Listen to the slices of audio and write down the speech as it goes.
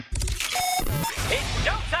It's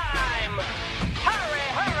showtime! Hurry,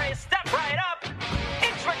 hurry, step right up!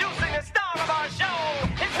 Introducing the star of our show!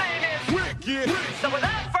 His name is Wicked! So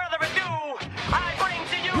without further ado, I bring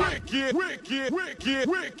to you Wicked!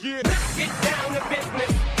 Let's get down to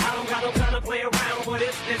business. I don't got no time to play around. What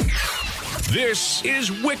is this? This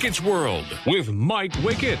is Wicked's World with Mike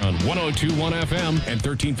Wicked on 102.1 FM and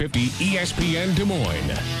 1350 ESPN Des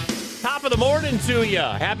Moines. Top of the morning to you.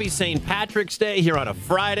 Happy St. Patrick's Day here on a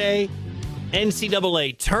Friday.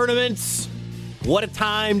 NCAA tournaments. What a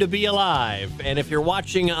time to be alive. And if you're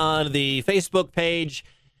watching on the Facebook page,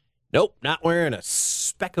 nope, not wearing a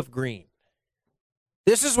speck of green.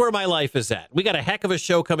 This is where my life is at. We got a heck of a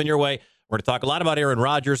show coming your way. We're going to talk a lot about Aaron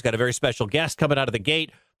Rodgers. Got a very special guest coming out of the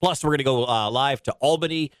gate. Plus, we're going to go live to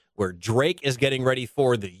Albany, where Drake is getting ready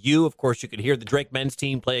for the U. Of course, you can hear the Drake men's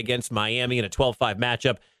team play against Miami in a 12-5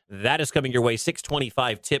 matchup. That is coming your way,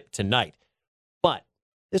 6:25 tip tonight. But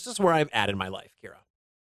this is where I'm at in my life, Kira.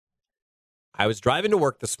 I was driving to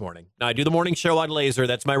work this morning. Now, I do the morning show on Laser.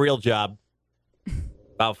 That's my real job.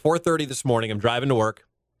 About 4:30 this morning, I'm driving to work.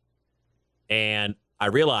 And I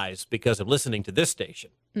realized, because I'm listening to this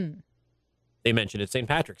station, they mentioned it's St.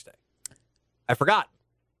 Patrick's Day. I forgot.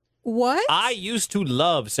 What? I used to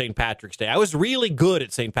love St. Patrick's Day. I was really good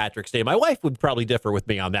at St. Patrick's Day. My wife would probably differ with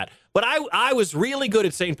me on that. But I was really good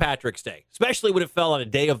at St. Patrick's Day, especially when it fell on a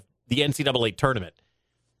day of the NCAA tournament.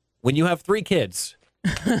 When you have 3 kids,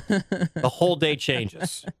 the whole day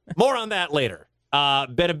changes. More on that later.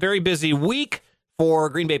 Been a very busy week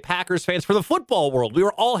for Green Bay Packers fans, for the football world. We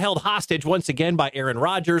were all held hostage once again by Aaron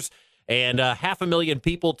Rodgers, and 500,000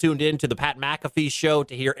 people tuned in to the Pat McAfee show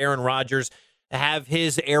to hear Aaron Rodgers have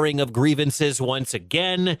his airing of grievances once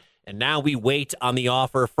again. And now we wait on the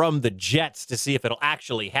offer from the Jets to see if it'll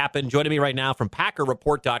actually happen. Joining me right now from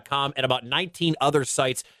PackerReport.com and about 19 other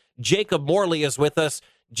sites, Jacob Morley is with us.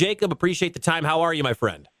 Jacob, appreciate the time. How are you, my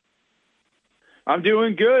friend? I'm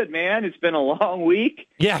doing good, man. It's been a long week.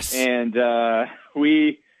 Yes. And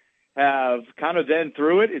we have kind of been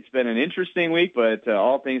through it. It's been an interesting week, but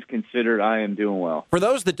all things considered, I am doing well. For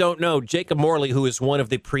those that don't know, Jacob Morley, who is one of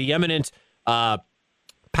the preeminent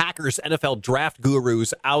Packers NFL draft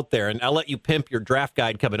gurus out there, and I'll let you pimp your draft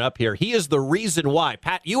guide coming up here. He is the reason why,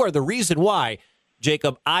 Pat, you are the reason why,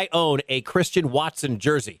 Jacob, I own a Christian Watson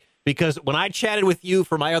jersey. Because when I chatted with you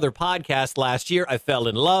for my other podcast last year, I fell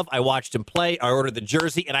in love. I watched him play. I ordered the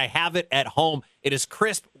jersey, and I have it at home. It is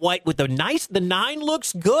crisp white with the 9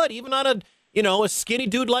 looks good, even on a skinny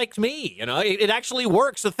dude like me. It actually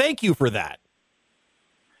works. So thank you for that.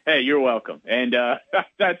 Hey, you're welcome. And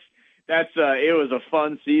it was a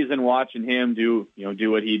fun season watching him do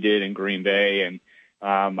what he did in Green Bay. And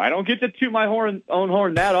I don't get to toot my own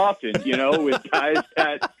horn that often, with guys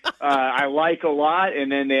that I like a lot,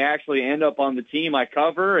 and then they actually end up on the team I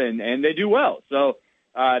cover, and they do well. So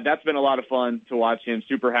that's been a lot of fun to watch him.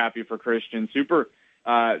 Super happy for Christian. Super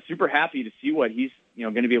happy to see what he's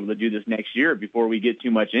going to be able to do this next year. Before we get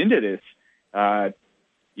too much into this,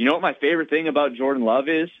 you know what my favorite thing about Jordan Love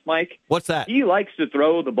is, Mike? What's that? He likes to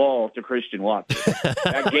throw the ball to Christian Watson.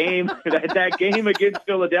 that game against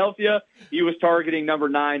Philadelphia, he was targeting number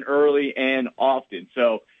 9 early and often.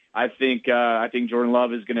 So I think Jordan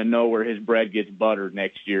Love is going to know where his bread gets buttered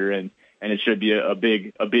next year, and it should be a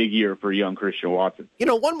big year for young Christian Watson.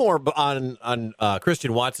 One more on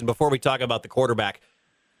Christian Watson before we talk about the quarterback.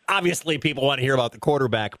 Obviously, people want to hear about the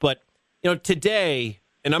quarterback, but today.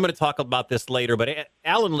 And I'm going to talk about this later, but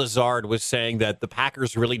Alan Lazard was saying that the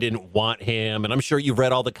Packers really didn't want him, and I'm sure you've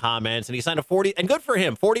read all the comments, and he signed and good for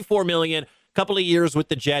him, $44 million, couple of years with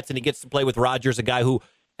the Jets, and he gets to play with Rodgers, a guy who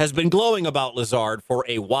has been glowing about Lazard for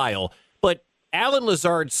a while. But Alan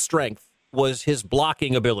Lazard's strength was his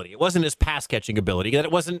blocking ability. It wasn't his pass-catching ability. He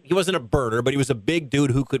wasn't a burner, but he was a big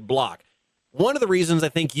dude who could block. One of the reasons I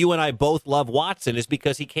think you and I both love Watson is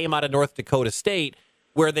because he came out of North Dakota State,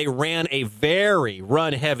 where they ran a very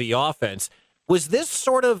run-heavy offense. Was this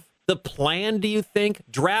sort of the plan, do you think?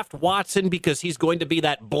 Draft Watson because he's going to be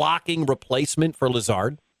that blocking replacement for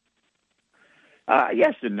Lazard?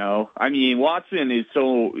 Yes and no. I mean, Watson is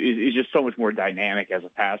just so much more dynamic as a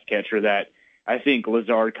pass catcher that I think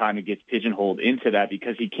Lazard kind of gets pigeonholed into that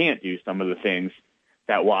because he can't do some of the things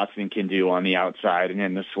that Watson can do on the outside and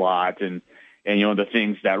in the slot and the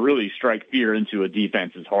things that really strike fear into a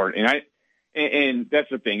defense's heart. And that's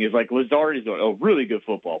the thing is, like, Lazard is a really good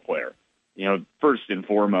football player, first and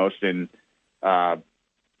foremost. And I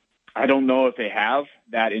don't know if they have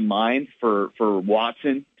that in mind for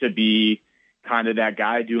Watson to be kind of that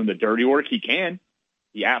guy doing the dirty work. He can.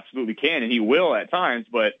 He absolutely can, and he will at times.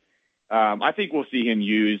 But I think we'll see him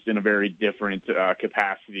used in a very different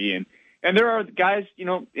capacity. And there are guys,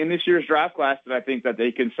 in this year's draft class that I think that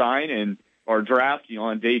they can sign or draft,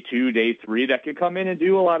 on day 2, day 3 that can come in and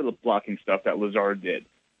do a lot of the blocking stuff that Lazard did.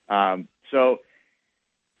 So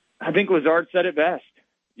I think Lazard said it best.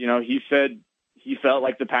 He said he felt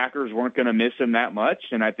like the Packers weren't going to miss him that much.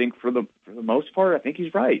 And I think for the most part, I think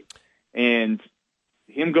he's right. And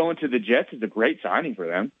him going to the Jets is a great signing for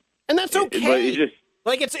them. And that's okay. But it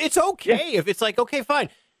just, it's okay if it's like, okay, fine.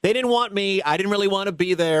 They didn't want me. I didn't really want to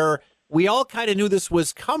be there. We all kind of knew this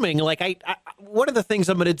was coming. Like, one of the things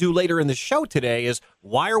I'm going to do later in the show today is,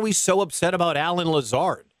 why are we so upset about Allen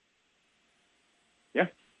Lazard? Yeah.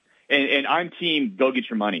 And I'm team go get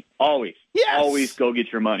your money. Always. Yes. Always go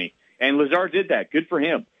get your money. And Lazard did that. Good for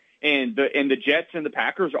him. And the Jets and the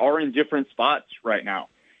Packers are in different spots right now.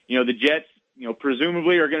 The Jets,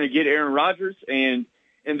 presumably are going to get Aaron Rodgers, and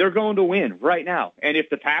they're going to win right now. And if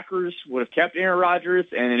the Packers would have kept Aaron Rodgers,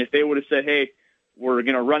 and if they would have said, hey, we're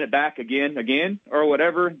going to run it back again, or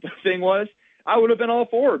whatever the thing was, I would have been all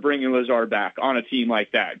for bringing Lazard back on a team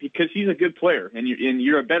like that, because he's a good player, and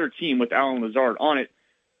you're a better team with Allen Lazard on it.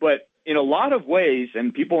 But in a lot of ways,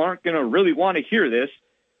 and people aren't going to really want to hear this,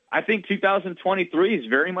 I think 2023 is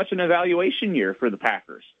very much an evaluation year for the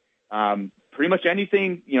Packers. Pretty much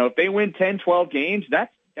anything, if they win 10, 12 games,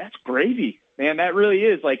 that's gravy, man. That really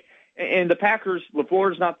is. Like, and the Packers,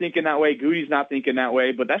 LaFleur's not thinking that way, Goody's not thinking that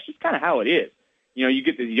way, but that's just kind of how it is. You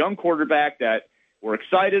get this young quarterback that we're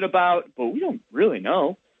excited about, but we don't really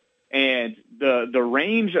know. And the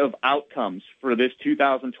range of outcomes for this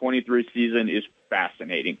 2023 season is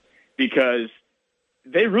fascinating, because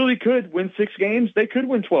they really could win 6 games. They could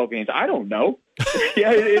win 12 games. I don't know.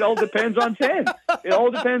 Yeah, it all depends on 10. It all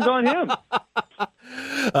depends on him.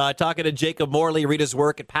 Talking to Jacob Morley. Read his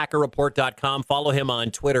work at PackerReport.com. Follow him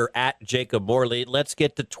on Twitter at Jacob Morley. Let's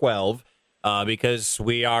get to 12 because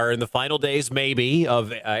we are in the final days, maybe,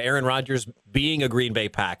 of Aaron Rodgers being a Green Bay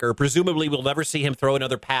Packer. Presumably, we'll never see him throw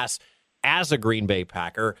another pass as a Green Bay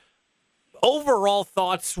Packer. Overall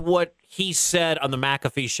thoughts, what he said on the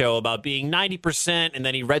McAfee show about being 90%, and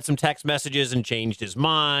then he read some text messages and changed his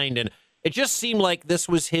mind. And it just seemed like this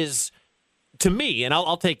was his, to me, and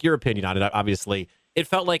I'll take your opinion on it, obviously, it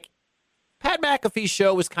felt like Pat McAfee's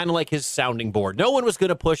show was kind of like his sounding board. No one was going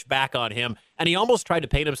to push back on him, and he almost tried to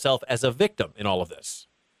paint himself as a victim in all of this.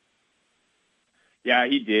 Yeah,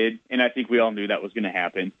 he did, and I think we all knew that was going to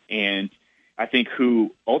happen. And I think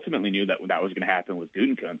who ultimately knew that was going to happen was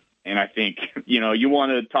Gutekunst. And I think, you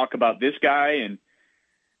want to talk about this guy, and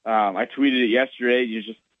I tweeted it yesterday.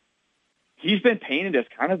 He's been painted as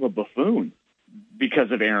kind of a buffoon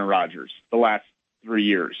because of Aaron Rodgers the last 3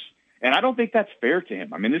 years. And I don't think that's fair to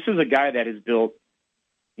him. I mean, this is a guy that has built,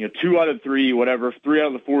 2 out of 3, whatever, 3 out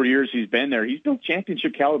of the 4 years he's been there. He's built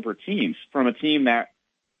championship caliber teams from a team that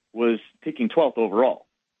was picking 12th overall.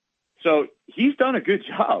 So he's done a good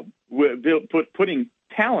job with putting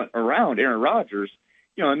talent around Aaron Rodgers.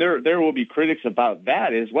 And there will be critics about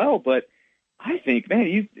that as well. But I think,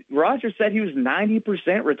 man, Rodgers said he was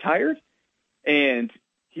 90% retired, and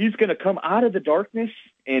he's going to come out of the darkness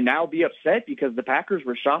and now be upset because the Packers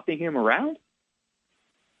were shopping him around.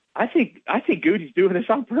 I think Goody's doing this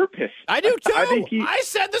on purpose. I do too. I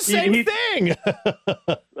said the same thing.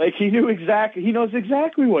 Like, he knows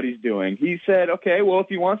exactly what he's doing. He said, okay, well, if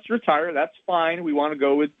he wants to retire, that's fine. We want to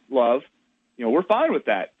go with Love. We're fine with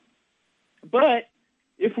that. But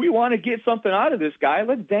if we want to get something out of this guy,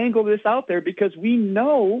 let's dangle this out there, because we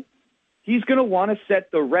know he's going to want to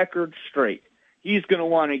set the record straight. He's going to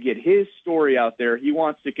want to get his story out there. He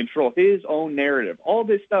wants to control his own narrative, all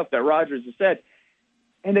this stuff that Rodgers has said.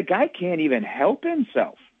 And the guy can't even help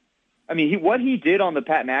himself. I mean, what he did on the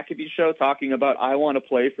Pat McAfee show talking about, I want to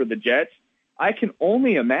play for the Jets, I can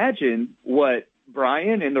only imagine what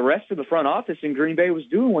Brian and the rest of the front office in Green Bay was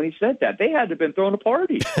doing when he said that. They had to have been throwing a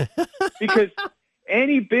party because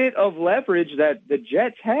any bit of leverage that the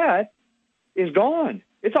Jets had is gone.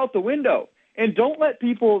 It's out the window. And don't let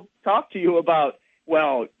people talk to you about,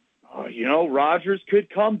 well, Rodgers could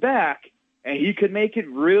come back and he could make it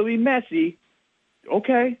really messy.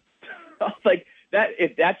 Okay. Like that,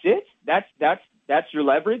 if that's it, that's your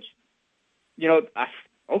leverage.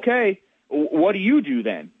 Okay. What do you do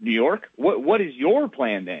then, New York? What is your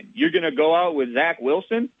plan then? You're going to go out with Zach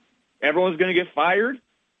Wilson? Everyone's going to get fired?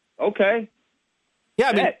 Okay.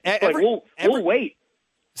 Yeah, I mean, we'll wait.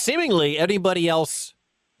 Seemingly, anybody else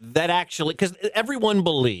that actually, because everyone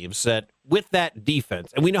believes that with that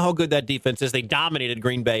defense, and we know how good that defense is, they dominated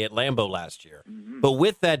Green Bay at Lambeau last year. Mm-hmm. But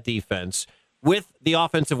with that defense, with the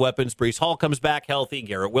offensive weapons, Breece Hall comes back healthy,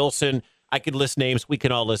 Garrett Wilson, I could list names, we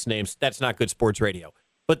can all list names. That's not good sports radio.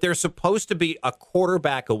 but they're supposed to be a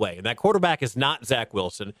quarterback away. And that quarterback is not Zach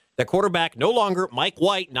Wilson. That quarterback no longer, Mike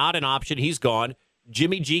White, not an option. He's gone.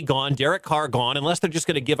 Jimmy G gone. Derek Carr gone, unless they're just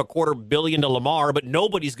going to give $250 million to Lamar, but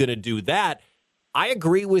nobody's going to do that. I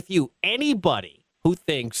agree with you. Anybody who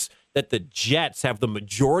thinks that the Jets have the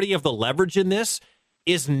majority of the leverage in this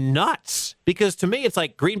is nuts. Because to me, it's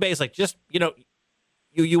like Green Bay is like, just,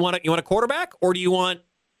 you want a quarterback, or do you want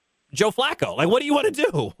Joe Flacco? Like, what do you want to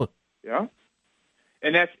do? Yeah.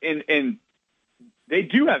 And that's, and they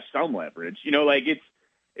do have some leverage,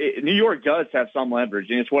 New York does have some leverage,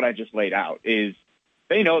 and it's what I just laid out is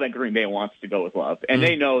they know that Green Bay wants to go with Love, and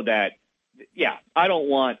they know that, I don't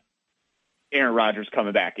want Aaron Rodgers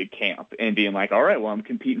coming back at camp and being like, all right, well, I'm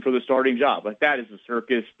competing for the starting job. Like, that is a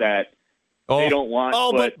circus that they don't want.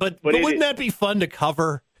 But wouldn't that be fun to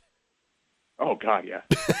cover? Oh, God, yeah.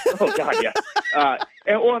 Oh, God, yeah.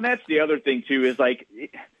 And that's the other thing, too, is, like,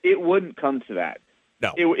 it wouldn't come to that.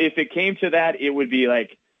 No. If it came to that, it would be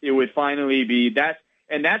like, it would finally be that.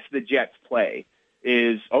 And that's the Jets' play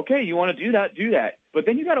is, okay, you want to do that. But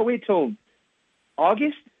then you got to wait till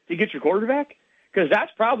August to get your quarterback, because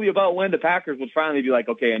that's probably about when the Packers will finally be like,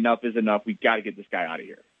 okay, enough is enough. We got to get this guy out of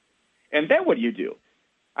here. And then what do you do?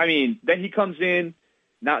 I mean, then he comes in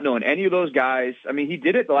not knowing any of those guys. I mean, he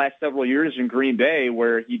did it the last several years in Green Bay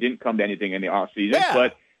where he didn't come to anything in the offseason. Yeah.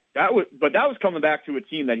 But that was coming back to a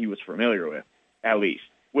team that he was familiar with, at least,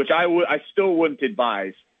 which I still wouldn't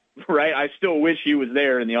advise, right? I still wish he was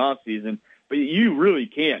there in the offseason. But you really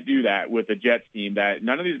can't do that with a Jets team that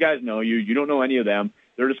none of these guys know you. You don't know any of them.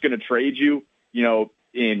 They're just going to trade you,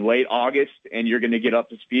 in late August, and you're going to get up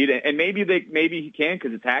to speed. And maybe he can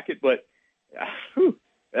because it's Hackett, but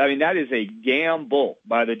I mean, that is a gamble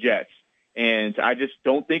by the Jets. And I just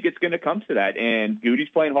don't think it's going to come to that. And Goody's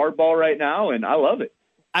playing hardball right now, and I love it.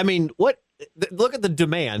 I mean, look at the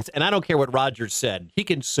demands, and I don't care what Rodgers said. He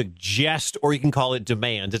can suggest, or you can call it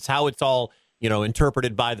demands. It's how it's all,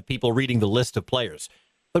 interpreted by the people reading the list of players.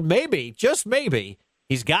 But maybe, just maybe,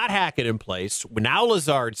 he's got Hackett in place. Now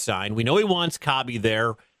Lazard's signed. We know he wants Cobby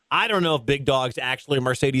there. I don't know if Big Dog's actually,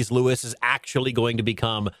 Mercedes Lewis is actually going to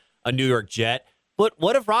become a New York Jet. But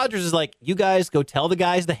what if Rodgers is like, you guys go tell the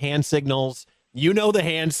guys the hand signals. You know the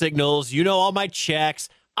hand signals. You know all my checks.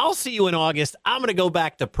 I'll see you in August. I'm going to go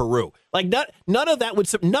back to Peru. Like, none of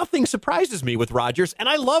that nothing surprises me with Rodgers. And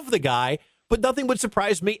I love the guy, but nothing would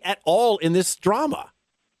surprise me at all in this drama.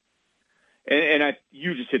 And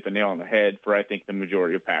you just hit the nail on the head for, I think, the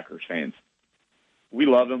majority of Packers fans. We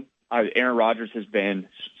love him. Aaron Rodgers has been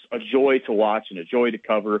a joy to watch and a joy to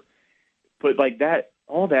cover. But like that,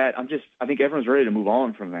 all that, I think everyone's ready to move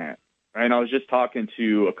on from that. Right? And I was just talking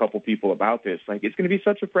to a couple people about this. Like, it's going to be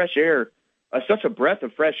such a fresh air, such a breath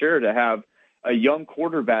of fresh air to have a young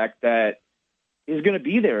quarterback that is going to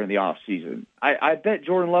be there in the offseason. I bet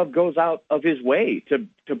Jordan Love goes out of his way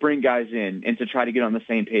to bring guys in and to try to get on the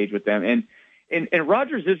same page with them. And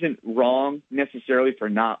Rodgers isn't wrong necessarily for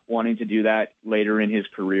not wanting to do that later in his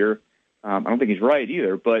career. I don't think he's right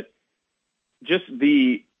either, but just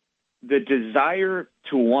the desire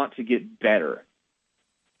to want to get better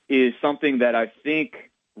is something that I think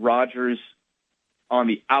Rodgers, on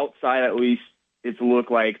the outside at least, it's looked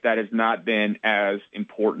like that has not been as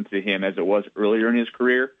important to him as it was earlier in his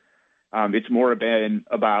career. It's more been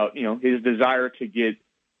about, his desire to get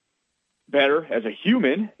better as a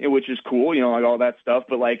human, which is cool, like all that stuff.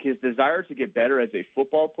 But like his desire to get better as a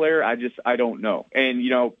football player, I don't know. And,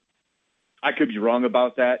 I could be wrong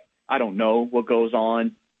about that. I don't know what goes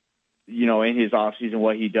on, in his offseason,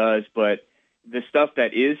 what he does. But the stuff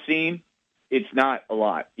that is seen, it's not a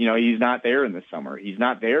lot. He's not there in the summer. He's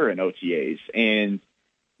not there in OTAs. And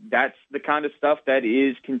that's the kind of stuff that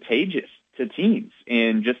is contagious to teams.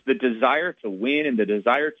 And just the desire to win and the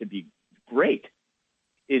desire to be great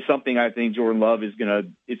is something I think Jordan Love is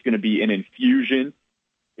going to be an infusion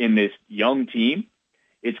in this young team.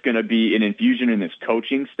 It's going to be an infusion in this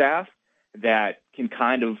coaching staff that can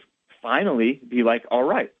kind of finally be like, all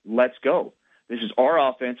right, let's go. This is our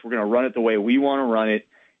offense. We're going to run it the way we want to run it.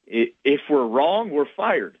 If we're wrong, we're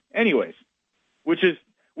fired. Anyways, which,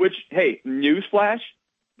 hey, newsflash,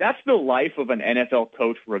 that's the life of an NFL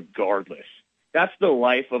coach regardless. That's the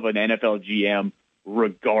life of an NFL GM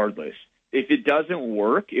regardless. If it doesn't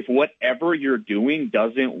work, if whatever you're doing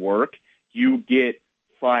doesn't work, you get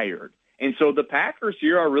fired. And so the Packers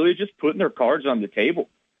here are really just putting their cards on the table.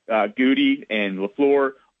 Goody and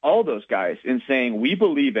LaFleur, all those guys, and saying, we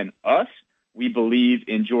believe in us, we believe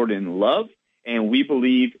in Jordan Love, and we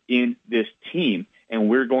believe in this team, and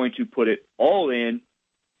we're going to put it all in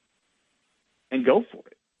and go for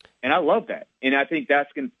it. And I love that. And I think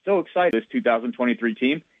that's so exciting, this 2023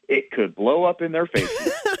 team. it could blow up in their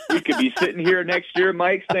faces. We could be sitting here next year,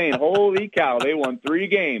 Mike, saying, holy cow, they won 3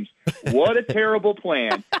 games. What a terrible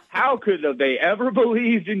plan. How could they ever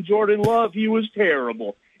believed in Jordan Love? He was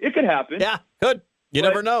terrible. It could happen. Yeah, could. You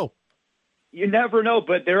never know. You never know,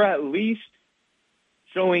 but they're at least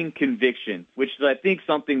showing conviction, which is, I think,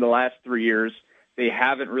 something the last 3 years they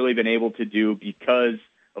haven't really been able to do because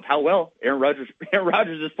of how well Aaron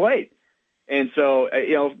Rodgers has played. And so,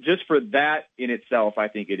 just for that in itself, I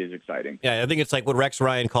think it is exciting. Yeah, I think it's like what Rex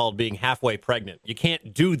Ryan called being halfway pregnant. You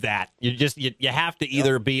can't do that. You have to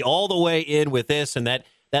either be all the way in with this, and that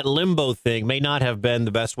limbo thing may not have been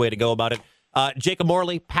the best way to go about it. Jacob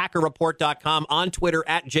Morley, PackerReport.com, on Twitter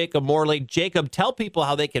at Jacob Morley. Jacob, tell people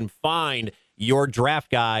how they can find your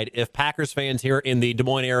draft guide if Packers fans here in the Des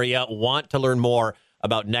Moines area want to learn more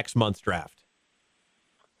about next month's draft.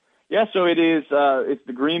 Yeah, so it is. It's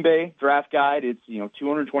the Green Bay draft guide. It's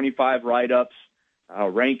 225 write-ups,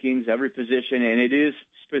 rankings, every position, and it is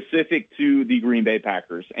specific to the Green Bay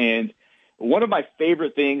Packers. And one of my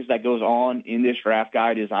favorite things that goes on in this draft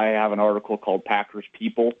guide is I have an article called Packers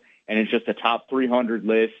People, and it's just a top 300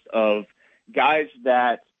 list of guys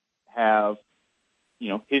that have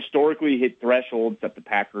historically hit thresholds that the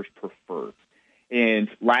Packers prefer. And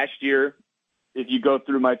last year, if you go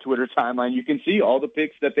through my Twitter timeline, you can see all the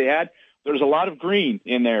picks that they had. There's a lot of green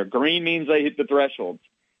in there. Green means they hit the thresholds.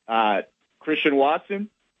 Christian Watson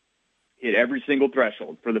hit every single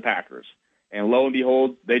threshold for the Packers. And lo and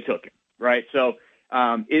behold, they took it, right? So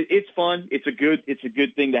it's fun. It's a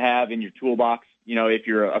good thing to have in your toolbox. If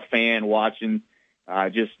you're a fan watching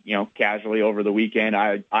just casually over the weekend,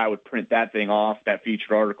 I would print that thing off, that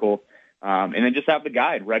featured article, and then just have the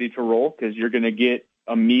guide ready to roll because you're going to get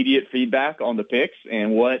immediate feedback on the picks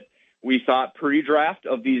and what we thought pre-draft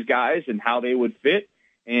of these guys and how they would fit.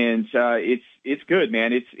 And it's good,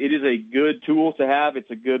 man. It is a good tool to have. It's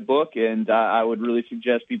a good book, and I would really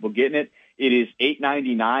suggest people getting it. It is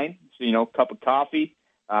 $8.99, so cup of coffee.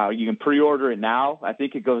 You can pre-order it now. I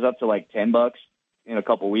think it goes up to like $10 in a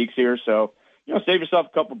couple weeks here. So save yourself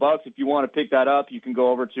a couple bucks. If you want to pick that up, you can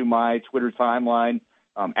go over to my Twitter timeline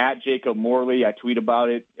at Jacob Morley. I tweet about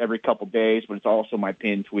it every couple days, but it's also my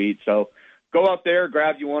pinned tweet. So go up there,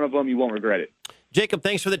 grab you one of them. You won't regret it. Jacob,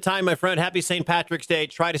 thanks for the time, my friend. Happy St. Patrick's Day.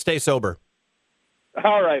 Try to stay sober.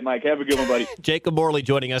 All right, Mike. Have a good one, buddy. Jacob Morley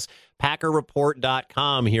joining us,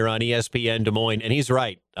 PackerReport.com here on ESPN Des Moines. And he's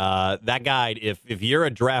right. That guide, if you're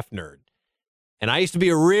a draft nerd, and I used to be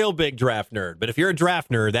a real big draft nerd, but if you're a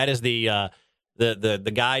draft nerd, that is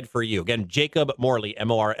the guide for you. Again, Jacob Morley,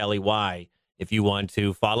 Morley. If you want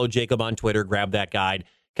to follow Jacob on Twitter, grab that guide.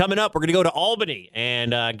 Coming up, we're going to go to Albany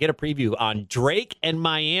and get a preview on Drake and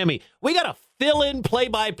Miami. We got a fill-in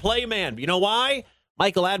play-by-play man. You know why?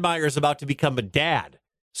 Michael Admire is about to become a dad.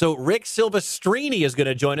 So Rick Silvestrini is going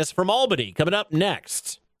to join us from Albany. Coming up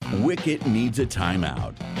next. Wicket needs a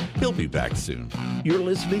timeout. He'll be back soon. You're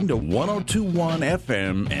listening to 102.1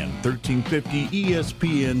 FM and 1350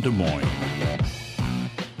 ESPN Des Moines.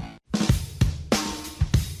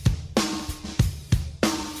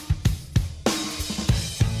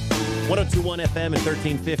 .102.1 FM and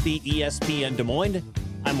 1350 ESPN Des Moines.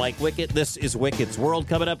 I'm Mike Wicket. This is Wicket's World.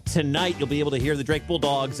 Coming up tonight, you'll be able to hear the Drake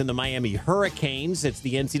Bulldogs and the Miami Hurricanes. It's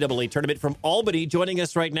the NCAA tournament from Albany. Joining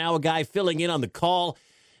us right now, a guy filling in on the call.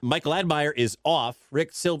 Michael Admire is off.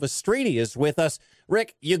 Rick Silvestrini is with us.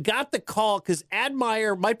 Rick, you got the call because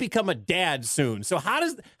Admire might become a dad soon. So how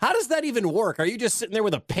does that even work? Are you just sitting there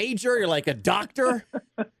with a pager? You're like a doctor?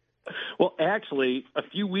 Well, actually, a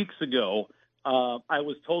few weeks ago, I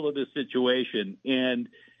was told of this situation, and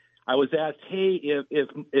I was asked, hey,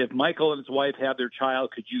 if Michael and his wife have their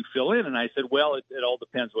child, could you fill in? And I said, well, it all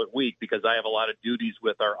depends what week, because I have a lot of duties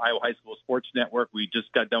with our Iowa High School Sports Network. We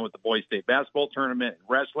just got done with the boys' state basketball tournament and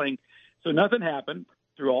wrestling. So nothing happened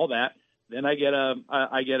through all that. Then I get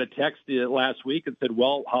a text last week and said,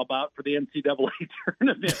 well, how about for the NCAA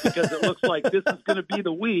tournament? Because it looks like this is going to be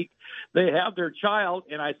the week they have their child.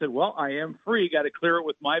 And I said, well, I am free. Got to clear it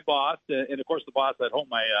with my boss. And of course, the boss at home,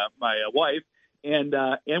 my wife. And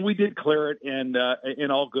we did clear it and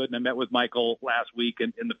all good. And I met with Michael last week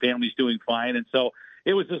and the family's doing fine. And so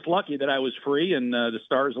it was just lucky that I was free and the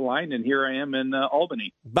stars aligned. And here I am in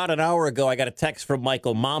Albany. About an hour ago, I got a text from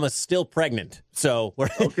Michael. Mama's still pregnant. So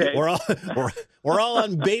we're all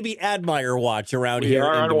on baby Admire watch around here. We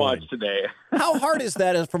are in on Des Moines. watch today. How hard is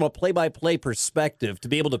that from a play-by-play perspective to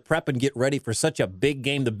be able to prep and get ready for such a big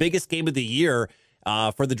game, the biggest game of the year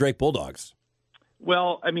for the Drake Bulldogs?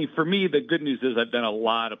 Well, I mean, for me, the good news is I've done a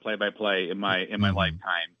lot of play-by-play in my lifetime,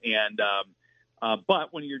 and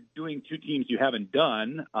But when you're doing two teams you haven't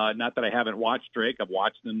done, not that I haven't watched Drake, I've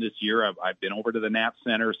watched them this year. I've been over to the Knapp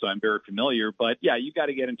Center, so I'm very familiar. But yeah, you got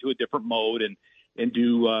to get into a different mode and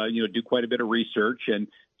do quite a bit of research. And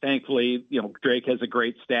thankfully, Drake has a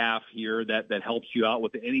great staff here that helps you out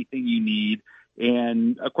with anything you need.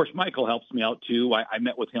 And of course, Michael helps me out too. I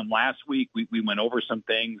met with him last week. We went over some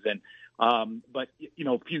things, and but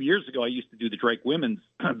a few years ago, I used to do the Drake women's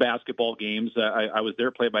basketball games. I was their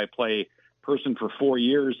play-by-play person for 4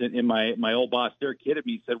 years, and my old boss there kidded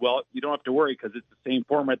me. He said, "Well, you don't have to worry because it's the same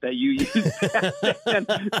format that you use." And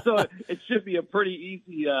so it should be a pretty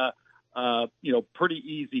easy,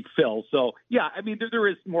 fill. So yeah, I mean there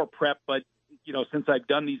is more prep, but since I've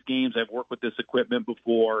done these games, I've worked with this equipment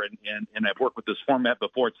before, and I've worked with this format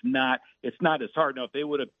before. It's not as hard. Now, if they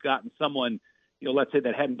would have gotten someone, let's say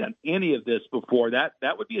that hadn't done any of this before, that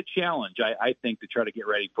would be a challenge, I think, to try to get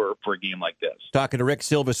ready for a game like this. Talking to Rick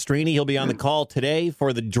Silvestrini, he'll be on the call today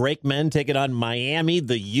for the Drake men taking on Miami,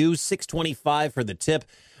 the U, 6:25 for the tip.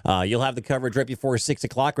 You'll have the coverage right before 6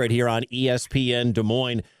 o'clock right here on ESPN Des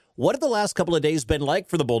Moines. What have the last couple of days been like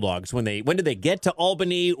for the Bulldogs? When did they get to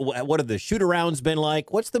Albany? What have the shoot-arounds been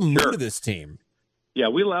like? What's the mood of this team? Yeah,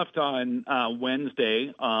 we left on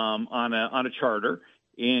Wednesday on a charter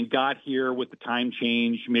and got here with the time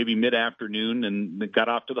change maybe mid-afternoon and got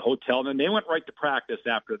off to the hotel. And then they went right to practice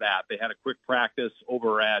after that. They had a quick practice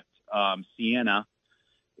over at Siena.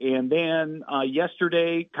 And then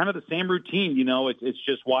yesterday, kind of the same routine. It's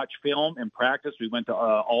just watch film and practice. We went to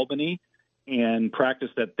Albany and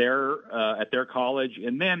practiced at their college.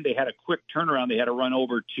 And then they had a quick turnaround. They had to run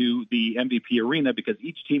over to the MVP arena because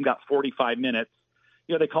each team got 45 minutes.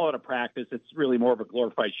 They call it a practice. It's really more of a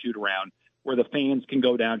glorified shoot around where the fans can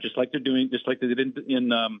go down just like they did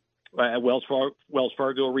in at Wells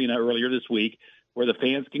Fargo Arena earlier this week, where the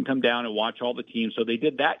fans can come down and watch all the teams. So they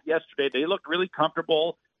did that yesterday. They looked really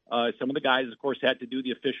comfortable. Some of the guys, of course, had to do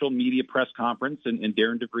the official media press conference, and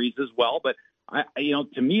Darren DeVries as well. But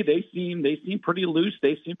to me, they seem pretty loose.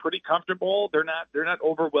 They seem pretty comfortable. They're not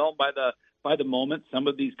overwhelmed by the moment. Some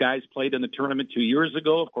of these guys played in the tournament 2 years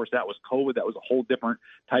ago. Of course, that was COVID. That was a whole different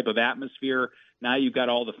type of atmosphere. Now you've got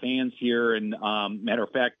all the fans here. And matter of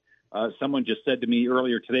fact, someone just said to me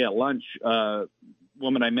earlier today at lunch.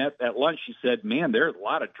 Woman I met at lunch, she said, "Man, there's a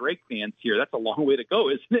lot of Drake fans here. That's a long way to go,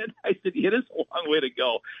 isn't it?" I said, "It is a long way to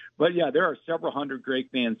go." But yeah, there are several hundred Drake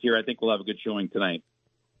fans here. I think we'll have a good showing tonight.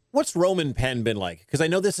 What's Roman Penn been like? Because I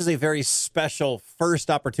know this is a very special first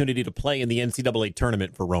opportunity to play in the NCAA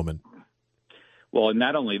tournament for Roman. Well, and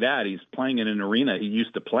not only that, he's playing in an arena he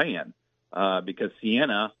used to play in because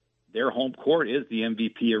Siena, their home court is the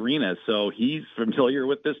MVP arena. So he's familiar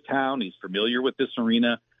with this town. He's familiar with this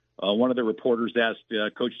arena. One of the reporters asked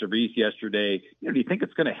Coach DeVries yesterday, do you think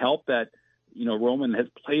it's going to help that, Roman has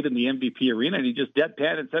played in the MVP arena? And he just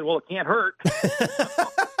deadpanned and said, "Well, it can't hurt."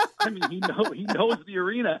 I mean, he knows the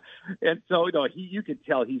arena. And so, you can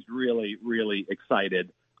tell he's really, really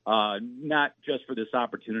excited, not just for this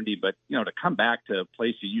opportunity, but, to come back to a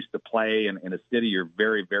place you used to play and in a city you're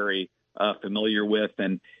very, very familiar with.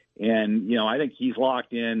 And I think he's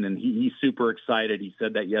locked in, and he's super excited. He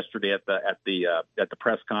said that yesterday at the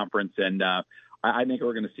press conference, and I think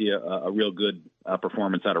we're going to see a real good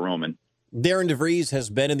performance out of Roman. Darren DeVries has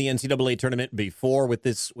been in the NCAA tournament before with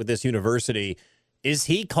this university. Is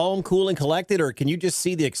he calm, cool, and collected, or can you just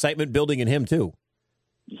see the excitement building in him too?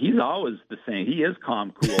 He's always the same. He is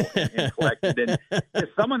calm, cool, and collected. And if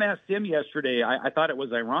someone asked him yesterday, I thought it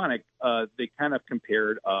was ironic. They kind of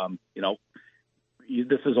compared,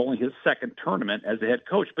 this is only his second tournament as a head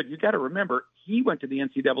coach, but you got to remember he went to the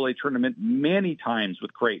NCAA tournament many times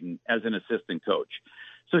with Creighton as an assistant coach.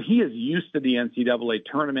 So he is used to the NCAA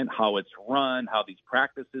tournament, how it's run, how these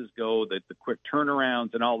practices go, the quick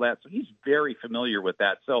turnarounds and all that. So he's very familiar with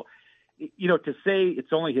that. So, to say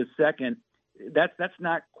it's only his second, that's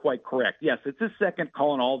not quite correct. Yes, it's his second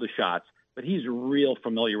calling all the shots, but he's real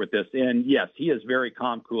familiar with this. And yes, he is very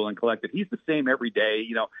calm, cool, and collected. He's the same every day.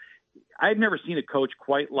 I've never seen a coach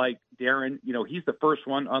quite like Darren. He's the first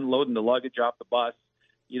one unloading the luggage off the bus.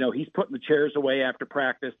 He's putting the chairs away after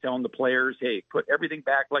practice, telling the players, "Hey, put everything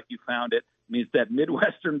back like you found it." I mean, it's that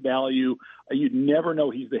Midwestern value. You'd never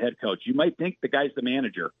know he's the head coach. You might think the guy's the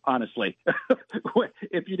manager, honestly,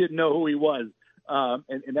 if you didn't know who he was.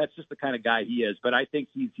 And that's just the kind of guy he is. But I think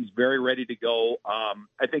he's very ready to go.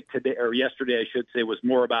 I think today or yesterday, I should say, was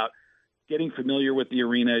more about getting familiar with the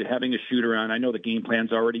arena, having a shoot around. I know the game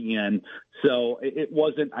plan's already in. So it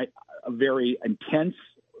wasn't a very intense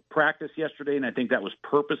practice yesterday, and I think that was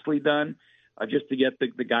purposely done just to get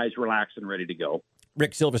the guys relaxed and ready to go.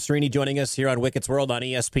 Rick Silvestrini joining us here on Wickett's World on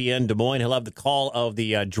ESPN Des Moines. He'll have the call of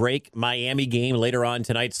the Drake-Miami game later on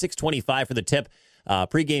tonight, 6:25 for the tip.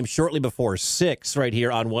 Pregame shortly before 6 right here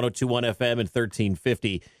on 102.1 FM and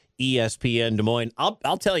 1350 ESPN Des Moines.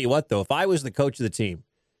 I'll tell you what, though, if I was the coach of the team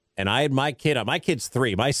and I had my kid's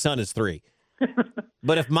 3, my son is 3.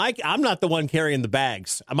 But if I'm not the one carrying the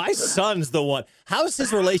bags, my son's the one. How's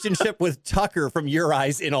his relationship with Tucker from your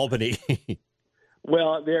eyes in Albany?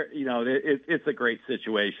 Well, it's a great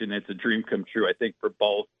situation. It's a dream come true, I think, for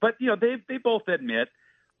both. But they both admit,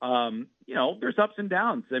 there's ups and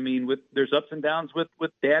downs. I mean, there's ups and downs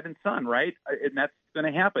with dad and son, right? And that's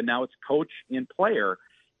going to happen. Now it's coach and player.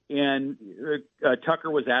 And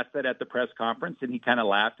Tucker was asked that at the press conference, and he kind of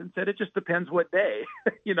laughed and said, "It just depends what day,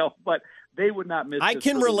 But they would not miss. I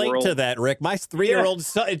can relate to that, Rick. My 3-year-old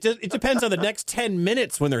son. It depends on the next 10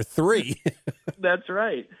 minutes when they're 3. That's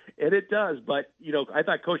right. And it does, but I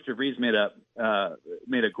thought Coach DeVries made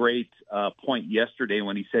a great point yesterday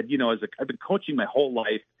when he said, I've been coaching my whole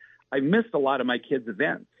life. I missed a lot of my kids'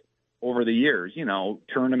 events over the years,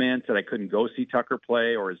 tournaments that I couldn't go see Tucker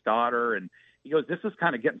play or his daughter, and he goes, this is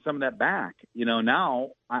kind of getting some of that back.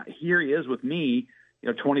 Now here he is with me,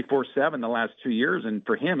 24/7 the last 2 years, and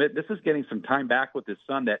for him, this is getting some time back with his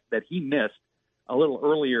son that he missed a little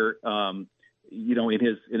earlier.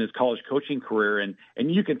 In his college coaching career, and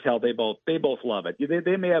you can tell they both love it.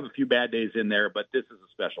 They may have a few bad days in there, but this is a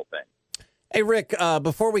special thing. Hey, Rick,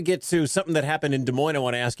 before we get to something that happened in Des Moines, I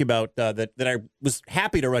want to ask you about that I was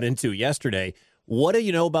happy to run into yesterday. What do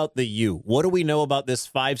you know about the U? What do we know about this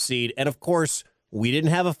 5 seed? And, of course, we didn't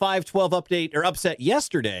have a 5-12 update or upset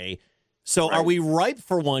yesterday, so right. Are we ripe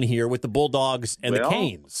for one here with the Bulldogs and the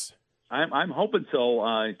Canes? I'm hoping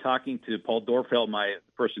so. Talking to Paul Dorfeld, my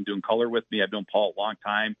person doing color with me, I've known Paul a long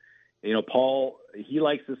time. Paul, he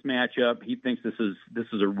likes this matchup. He thinks this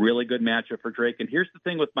is a really good matchup for Drake. And here's the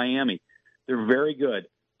thing with Miami. They're very good.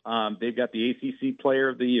 They've got the ACC Player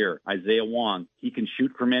of the Year, Isaiah Wong. He can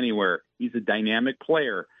shoot from anywhere. He's a dynamic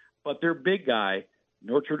player. But their big guy,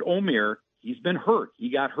 Northrop Omer, he's been hurt. He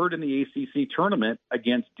got hurt in the ACC tournament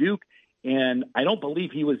against Duke. And I don't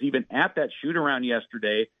believe he was even at that shoot-around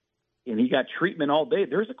yesterday. And he got treatment all day.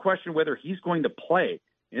 There's a question whether he's going to play.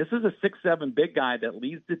 And this is a 6'7" big guy that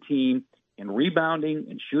leads the team in rebounding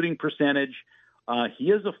and shooting percentage. He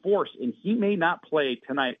is a force, and he may not play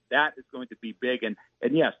tonight. That is going to be big. And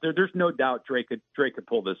yes, there's no doubt Drake could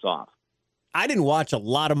pull this off. I didn't watch a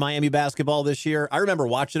lot of Miami basketball this year. I remember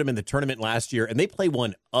watching them in the tournament last year, and they play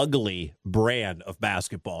one ugly brand of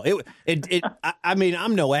basketball. I mean,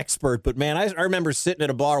 I'm no expert, but, man, I remember sitting at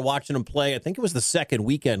a bar watching them play. I think it was the second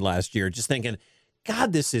weekend last year, just thinking,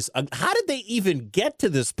 God, how did they even get to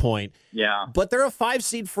this point? Yeah. But they're a 5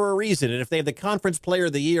 seed for a reason, and if they have the Conference Player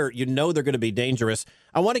of the Year, they're going to be dangerous.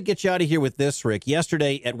 I want to get you out of here with this, Rick.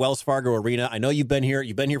 Yesterday at Wells Fargo Arena, I know you've been here.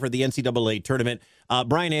 You've been here for the NCAA tournament.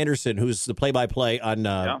 Brian Anderson, who's the play-by-play on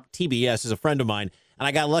TBS, is a friend of mine, and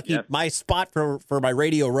I got lucky. Yes. My spot for my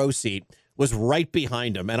radio row seat was right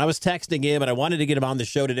behind him, and I was texting him, and I wanted to get him on the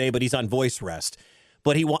show today, but he's on voice rest.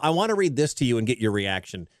 But I want to read this to you and get your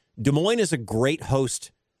reaction. Des Moines is a great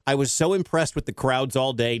host. I was so impressed with the crowds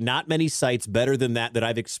all day. Not many sites better than that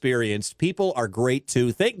I've experienced. People are great,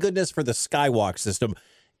 too. Thank goodness for the Skywalk system.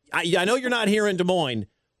 I know you're not here in Des Moines,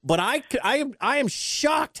 but I am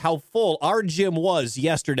shocked how full our gym was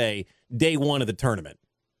yesterday, day one of the tournament.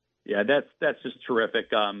 Yeah, that's just terrific.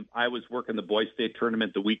 I was working the Boys State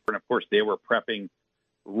tournament the week, and of course they were prepping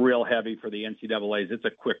real heavy for the NCAAs. It's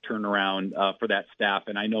a quick turnaround for that staff,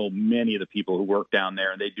 and I know many of the people who work down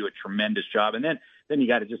there, and they do a tremendous job. And then you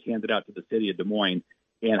got to just hand it out to the city of Des Moines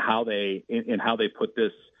and how they put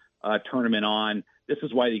this tournament on. This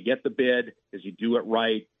is why you get the bid, is you do it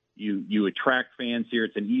right. You attract fans here.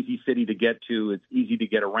 It's an easy city to get to. It's easy to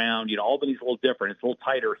get around. Albany's a little different. It's a little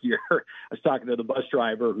tighter here. I was talking to the bus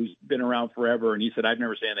driver who's been around forever, and he said, I've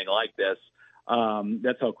never seen anything like this.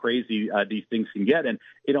 That's how crazy these things can get. And,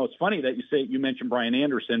 it's funny that you mentioned Brian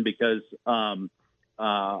Anderson because I'm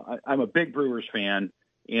a big Brewers fan.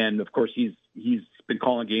 And of course he's been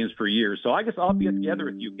calling games for years. So I guess I'll get together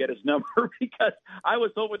with you, get his number because I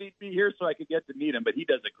was hoping he'd be here so I could get to meet him, but he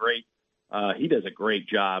does a great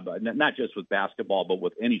job, not just with basketball, but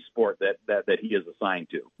with any sport that he is assigned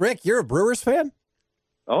to. Rick, you're a Brewers fan?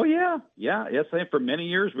 Oh yeah. Yes. For many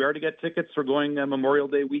years, we already got tickets for going Memorial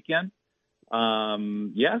Day weekend.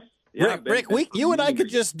 Yes, Yeah, Rick, you and I could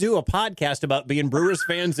just do a podcast about being Brewers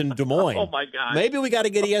fans in Des Moines. Oh, my God. Maybe we got to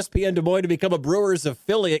get ESPN Des Moines to become a Brewers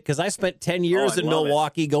affiliate, because I spent 10 years in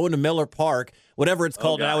Milwaukee going to Miller Park, whatever it's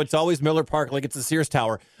called now. It's always Miller Park, like it's the Sears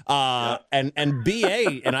Tower. And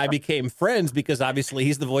BA and I became friends because obviously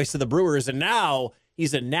he's the voice of the Brewers, and now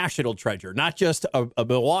he's a national treasure, not just a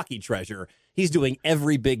Milwaukee treasure. He's doing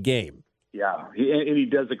every big game. Yeah, he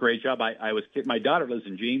does a great job. My daughter lives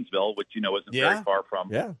in Janesville, which isn't very far from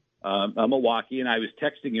Milwaukee, and I was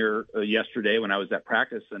texting her yesterday when I was at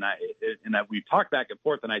practice, and we talked back and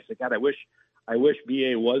forth, and I said, God, I wish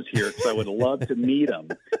BA was here, because I would love to meet him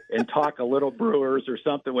and talk a little Brewers or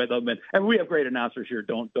something with him. And we have great announcers here.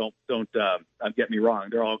 Don't get me wrong;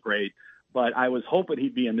 they're all great. But I was hoping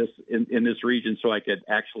he'd be in this region so I could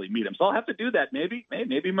actually meet him. So I'll have to do that maybe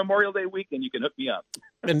Memorial Day weekend. You can hook me up.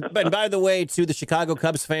 And by the way, to the Chicago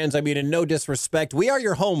Cubs fans, I mean, in no disrespect, we are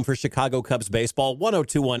your home for Chicago Cubs baseball,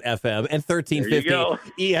 102.1 FM and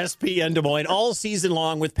 1350 ESPN Des Moines, all season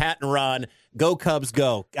long with Pat and Ron. Go Cubs,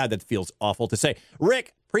 go. God, that feels awful to say.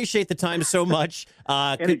 Rick, appreciate the time so much.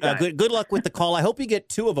 Good luck with the call. I hope you get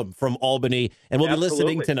 2 of them from Albany, and we'll be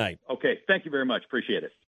listening tonight. Okay, thank you very much. Appreciate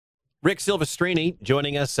it. Rick Silvestrini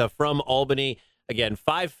joining us from Albany. Again,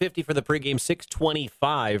 5:50 for the pregame,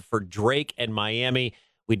 6:25 for Drake and Miami.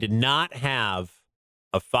 We did not have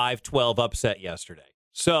a 5-12 upset yesterday.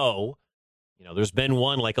 So, there's been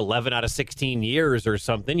one like 11 out of 16 years or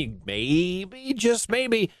something. You maybe, just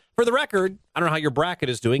maybe, for the record, I don't know how your bracket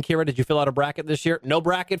is doing. Kira, did you fill out a bracket this year? No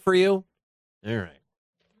bracket for you? All right.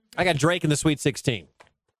 I got Drake in the Sweet 16.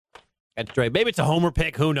 That's right. Maybe it's a homer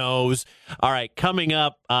pick. Who knows? All right, coming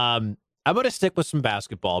up, I'm going to stick with some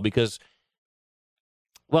basketball because,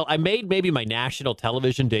 I made maybe my national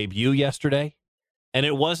television debut yesterday, and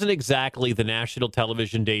it wasn't exactly the national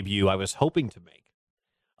television debut I was hoping to make.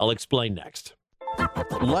 I'll explain next.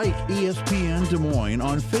 Like ESPN Des Moines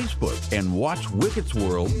on Facebook and watch Wicket's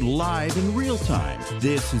World live in real time.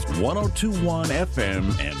 This is 102.1 FM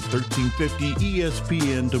and 1350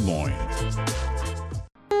 ESPN Des Moines.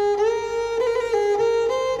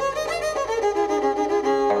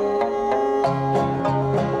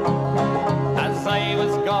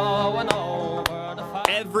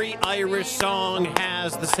 Every Irish song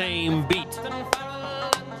has the same beat.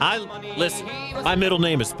 Listen, my middle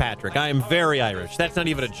name is Patrick. I am very Irish. That's not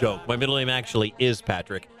even a joke. My middle name actually is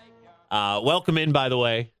Patrick. Welcome in, by the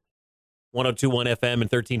way. 102.1 FM and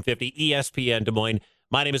 1350 ESPN Des Moines.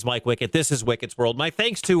 My name is Mike Wickett. This is Wickett's World. My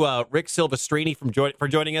thanks to Rick Silvestrini for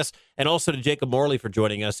joining us, and also to Jacob Morley for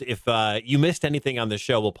joining us. If you missed anything on the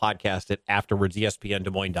show, we'll podcast it afterwards,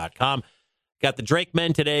 ESPNDesMoines.com. Got the Drake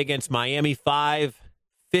men today against Miami, 5:45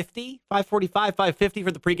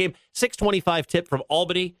 for the pregame. 6:25 tip from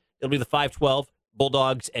Albany. It'll be the 5:12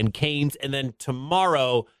 Bulldogs and Canes. And then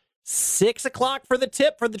tomorrow, 6 o'clock for the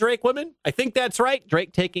tip for the Drake women. I think that's right.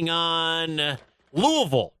 Drake taking on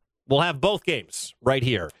Louisville. We'll have both games right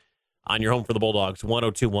here on your home for the Bulldogs,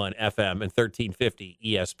 102.1 FM and 1350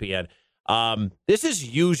 ESPN. This is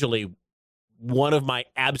usually one of my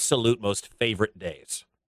absolute most favorite days.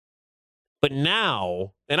 But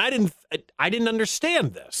now, and I didn't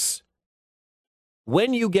understand this.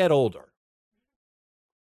 When you get older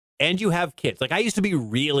and you have kids, like I used to be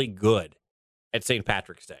really good at St.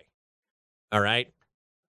 Patrick's Day. All right.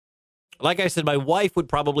 Like I said, my wife would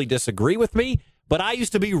probably disagree with me, but I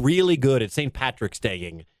used to be really good at St. Patrick's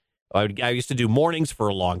Day-ing. I used to do mornings for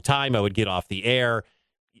a long time. I would get off the air,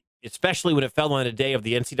 especially when it fell on a day of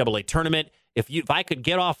the NCAA tournament. If I could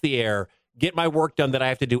get off the air, get my work done that I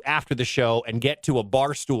have to do after the show, and get to a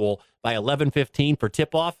bar stool by 11:15 for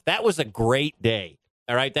tip-off, that was a great day.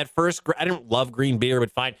 All right, that first, I didn't love green beer, but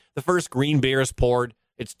fine. The first green beer is poured.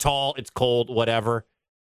 It's tall, it's cold, whatever.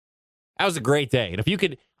 That was a great day. And if you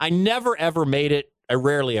could, I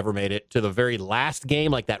rarely ever made it to the very last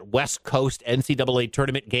game, like that West Coast NCAA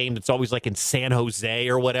tournament game that's always like in San Jose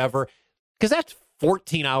or whatever, because that's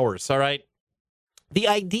 14 hours, all right? The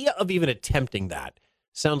idea of even attempting that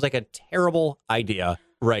sounds like a terrible idea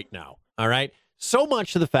right now, all right? So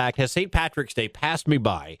much to the fact has St. Patrick's Day passed me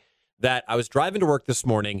by that I was driving to work this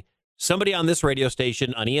morning. Somebody on this radio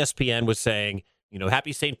station on ESPN was saying,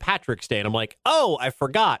 happy St. Patrick's Day. And I'm like, oh, I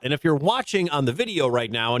forgot. And if you're watching on the video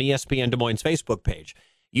right now on ESPN Des Moines' Facebook page,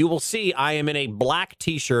 you will see I am in a black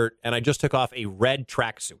T-shirt and I just took off a red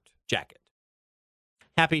tracksuit jacket.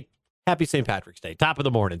 Happy St. Patrick's Day. Top of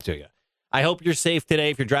the morning to you. I hope you're safe today.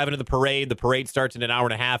 If you're driving to the parade starts in an hour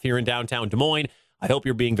and a half here in downtown Des Moines. I hope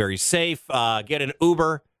you're being very safe. Get an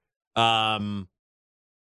Uber.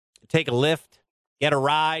 Take a Lyft. Get a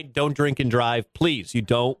ride. Don't drink and drive. Please, you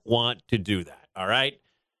don't want to do that. All right?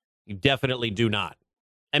 You definitely do not.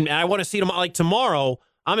 And I want to see them like tomorrow.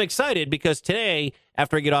 I'm excited because today,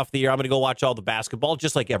 after I get off the air, I'm going to go watch all the basketball,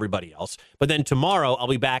 just like everybody else. But then tomorrow, I'll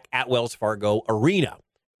be back at Wells Fargo Arena.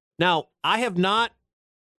 Now, I have not.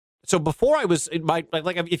 So before I was,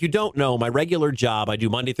 if you don't know, my regular job, I do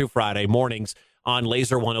Monday through Friday mornings on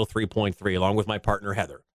Laser 103.3, along with my partner,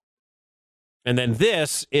 Heather. And then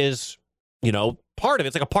this is, part of it.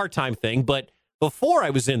 It's like a part-time thing. But before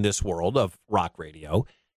I was in this world of rock radio,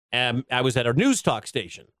 I was at a news talk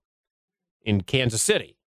station in Kansas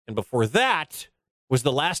City. And before that was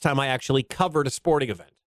the last time I actually covered a sporting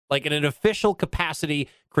event, like in an official capacity,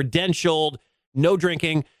 credentialed, no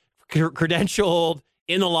drinking, credentialed,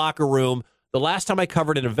 in the locker room. The last time I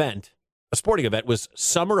covered an event, a sporting event, was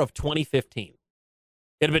summer of 2015.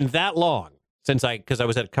 It had been that long because I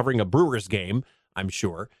was covering a Brewers game, I'm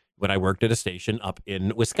sure, when I worked at a station up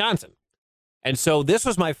in Wisconsin. And so this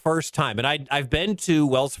was my first time. And I've been to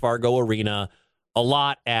Wells Fargo Arena a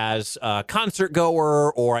lot as a concert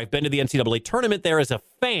goer, or I've been to the NCAA tournament there as a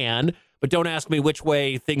fan, but don't ask me which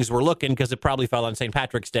way things were looking because it probably fell on St.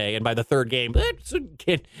 Patrick's Day. And by the third game,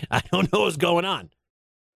 I don't know what's going on.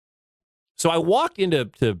 So I walked into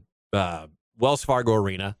Wells Fargo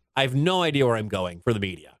Arena. I have no idea where I'm going for the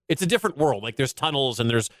media. It's a different world. Like there's tunnels and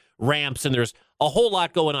there's ramps and there's a whole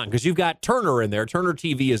lot going on because you've got Turner in there. Turner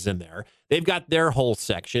TV is in there. They've got their whole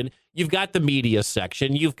section. You've got the media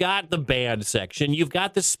section. You've got the band section. You've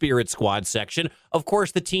got the Spirit Squad section. Of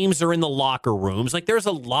course, the teams are in the locker rooms. Like there's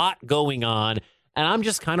a lot going on. And I'm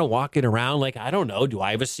just kind of walking around like, I don't know. Do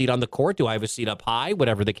I have a seat on the court? Do I have a seat up high?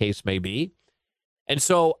 Whatever the case may be. And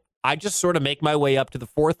so I just sort of make my way up to the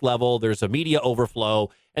fourth level. There's a media overflow.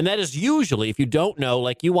 And that is usually, if you don't know,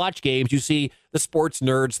 like you watch games, you see the sports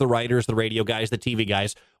nerds, the writers, the radio guys, the TV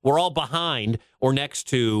guys. We're all behind or next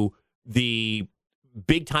to the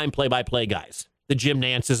big-time play-by-play guys, the Jim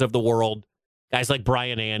Nances of the world, guys like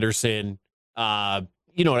Brian Anderson, not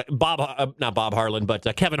Bob Harlan,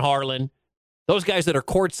 but Kevin Harlan. Those guys that are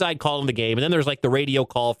courtside calling the game. And then there's like the radio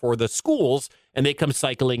call for the schools, and they come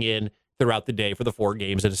cycling in throughout the day for the 4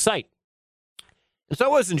 games at a site. And so I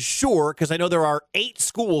wasn't sure because I know there are 8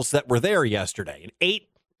 schools that were there yesterday, and 8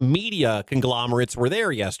 media conglomerates were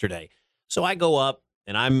there yesterday. So I go up,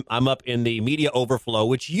 and I'm up in the media overflow,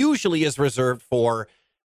 which usually is reserved for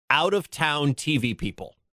out-of-town TV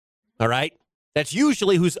people. All right? That's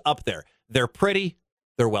usually who's up there. They're pretty.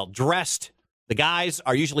 They're well-dressed. The guys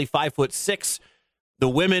are usually 5'6". The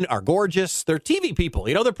women are gorgeous. They're TV people.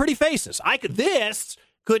 They're pretty faces. This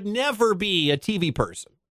could never be a TV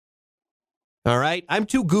person. All right? I'm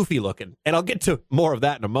too goofy looking, and I'll get to more of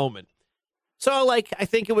that in a moment. So, I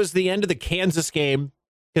think it was the end of the Kansas game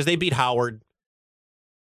because they beat Howard.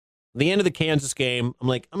 The end of the Kansas game, I'm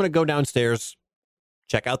like, I'm going to go downstairs,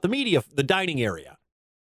 check out the media, the dining area.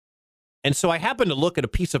 And so I happen to look at a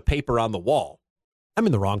piece of paper on the wall. I'm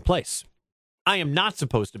in the wrong place. I am not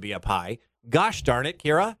supposed to be up high. Gosh darn it,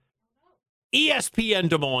 Kira. ESPN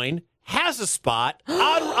Des Moines has a spot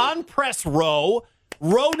on press row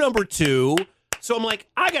number 2. So I'm like,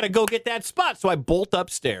 I got to go get that spot. So I bolt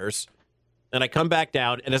upstairs and I come back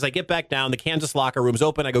down. And as I get back down, the Kansas locker room's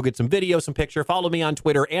open. I go get some video, some picture. Follow me on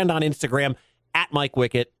Twitter and on Instagram at Mike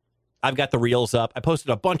Wickett. I've got the reels up. I posted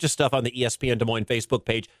a bunch of stuff on the ESPN Des Moines Facebook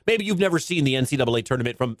page. Maybe you've never seen the NCAA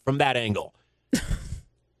tournament from that angle.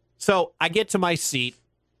 So I get to my seat,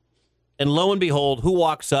 and lo and behold, who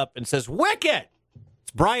walks up and says, Wickett?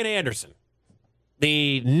 It's Brian Anderson,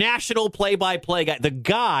 the national play-by-play guy, the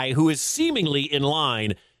guy who is seemingly in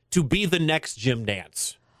line to be the next Jim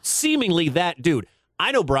Nantz. Seemingly that dude.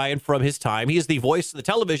 I know Brian from his time. He is the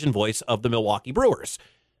television voice of the Milwaukee Brewers.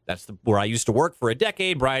 That's where I used to work for a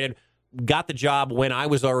decade. Brian got the job when I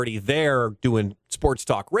was already there doing sports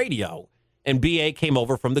talk radio, and BA came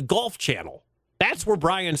over from the Golf Channel. That's where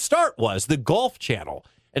Brian's start was, the Golf Channel.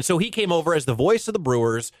 And so he came over as the voice of the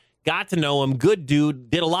Brewers, got to know him, good dude,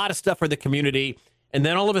 did a lot of stuff for the community. And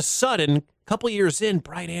then all of a sudden, a couple years in,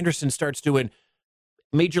 Brian Anderson starts doing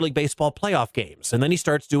Major League Baseball playoff games. And then he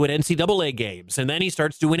starts doing NCAA games. And then he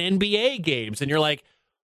starts doing NBA games. And you're like,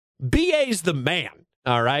 BA's the man,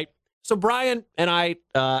 all right? So Brian and I,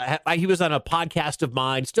 he was on a podcast of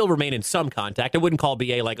mine, still remain in some contact. I wouldn't call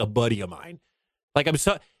BA like a buddy of mine. Like I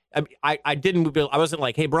wasn't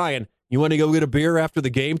like, hey, Brian, you want to go get a beer after the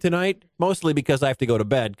game tonight? Mostly because I have to go to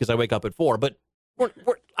bed because I wake up at 4. But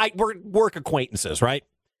we're work acquaintances, right?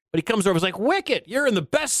 But he comes over, he's like, Wickett, you're in the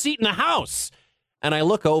best seat in the house. And I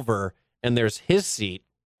look over, and there's his seat,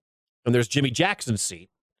 and there's Jimmy Jackson's seat,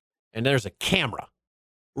 and there's a camera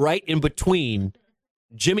right in between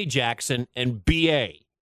Jimmy Jackson and BA.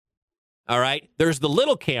 All right? There's the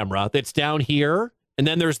little camera that's down here, and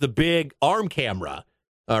then there's the big arm camera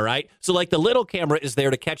All right? So, like, the little camera is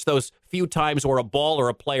there to catch those few times where a ball or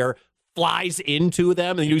a player flies into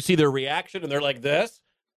them, and you see their reaction, and they're like this.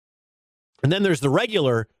 And then there's the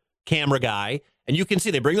regular camera guy, and you can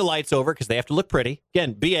see they bring the lights over because they have to look pretty.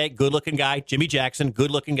 Again, B.A., good-looking guy. Jimmy Jackson,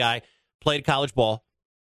 good-looking guy. Played college ball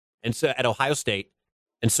and so at Ohio State.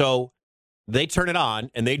 And so they turn it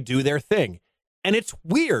on, and they do their thing. And it's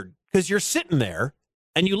weird because you're sitting there,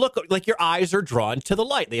 and you look like your eyes are drawn to the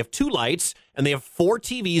light. They have 2 lights, and they have 4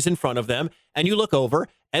 TVs in front of them, and you look over,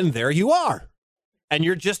 and there you are. And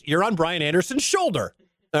you're on Brian Anderson's shoulder.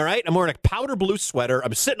 All right? I'm wearing a powder blue sweater.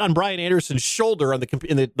 I'm sitting on Brian Anderson's shoulder on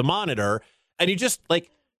the monitor, and you just,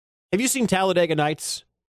 like, have you seen Talladega Nights?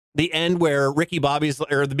 The end where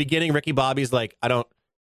the beginning, Ricky Bobby's like, I don't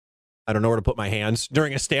know where to put my hands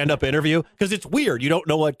during a stand-up interview because it's weird. You don't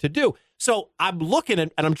know what to do. So I'm looking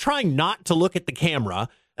and I'm trying not to look at the camera,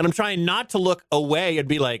 and I'm trying not to look away and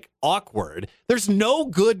be like awkward. There's no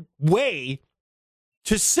good way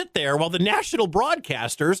to sit there while the national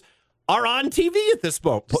broadcasters are on TV at this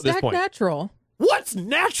point. Natural. What's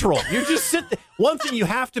natural? You just sit there. One thing you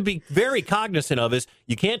have to be very cognizant of is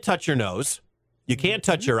you can't touch your nose. You can't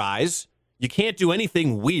touch your eyes. You can't do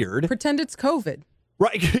anything weird. Pretend it's COVID.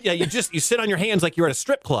 Right. Yeah, you sit on your hands like you're at a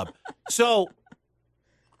strip club. So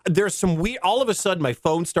there's some weird, all of a sudden my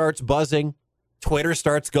phone starts buzzing. Twitter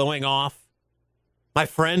starts going off. My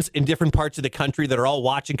friends in different parts of the country that are all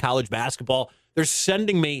watching college basketball, they're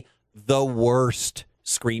sending me the worst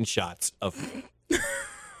screenshots of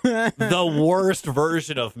the worst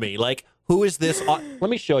version of me. Like, who is this? Let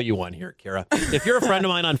me show you one here, Kira. If you're a friend of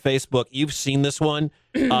mine on Facebook, you've seen this one.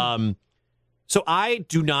 So I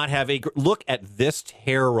do not have look at this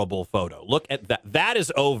terrible photo. Look at that. That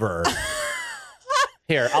is over.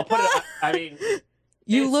 Here, I'll put it. I mean,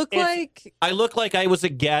 I look like I was a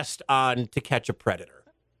guest on To Catch a Predator.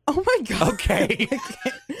 Oh my God. Okay.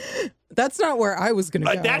 That's not where I was going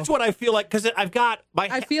to go. That's what I feel like because I've got my.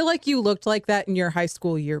 I feel like you looked like that in your high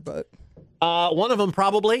school yearbook. One of them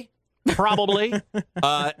probably. Like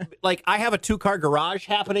I have a 2-car garage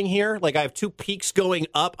happening here. Like I have 2 peaks going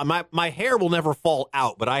up. My hair will never fall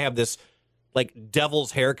out, but I have this like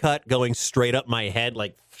devil's haircut going straight up my head.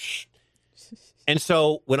 Like, and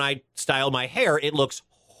so when I style my hair, it looks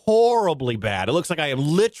horribly bad. It looks like I am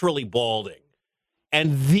literally balding.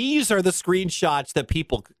 And these are the screenshots that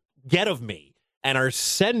people get of me and are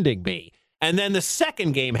sending me. And then the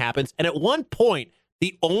second game happens. And at one point,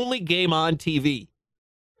 the only game on TV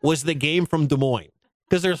was the game from Des Moines.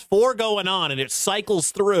 Because there's 4 going on, and it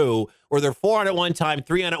cycles through, or they're 4 on at one time,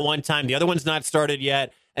 3 on at one time. The other one's not started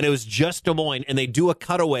yet, and it was just Des Moines, and they do a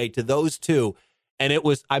cutaway to those 2. And it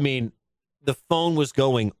was, I mean, the phone was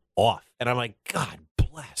going off. And I'm like, God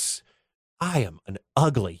bless. I am an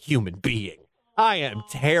ugly human being. I am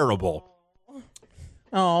terrible.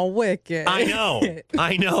 Oh, Wicked. I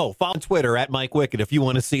know. Follow Twitter at Mike Wicked if you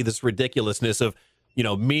want to see this ridiculousness of,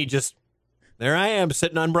 me just... There I am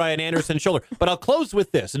sitting on Brian Anderson's shoulder. But I'll close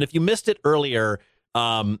with this. And if you missed it earlier,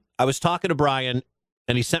 I was talking to Brian,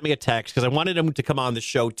 and he sent me a text because I wanted him to come on the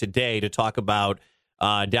show today to talk about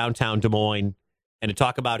downtown Des Moines and to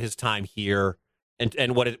talk about his time here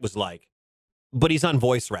and what it was like. But he's on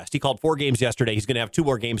voice rest. He called 4 games yesterday. He's going to have 2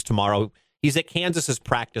 more games tomorrow. He's at Kansas's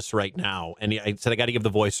practice right now. And I said, I got to give the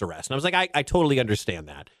voice a rest. And I was like, I totally understand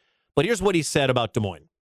that. But here's what he said about Des Moines.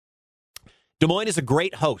 Des Moines is a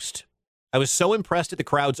great host. I was so impressed at the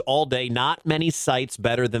crowds all day. Not many sites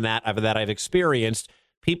better than that I've experienced.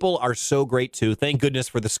 People are so great, too. Thank goodness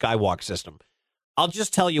for the Skywalk system. I'll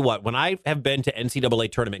just tell you what, when I have been to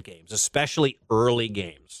NCAA tournament games, especially early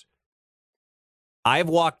games, I've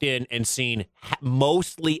walked in and seen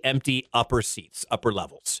mostly empty upper seats, upper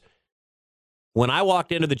levels. When I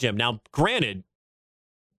walked into the gym, now, granted,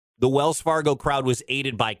 the Wells Fargo crowd was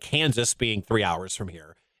aided by Kansas being 3 hours from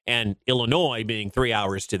here, and Illinois being 3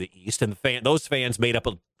 hours to the east, and those fans made up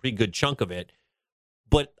a pretty good chunk of it.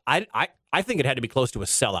 But I think it had to be close to a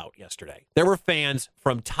sellout yesterday. There were fans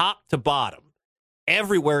from top to bottom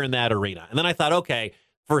everywhere in that arena. And then I thought, okay,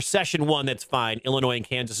 for session 1, that's fine. Illinois and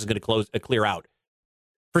Kansas is going to clear out.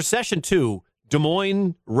 For session 2, Des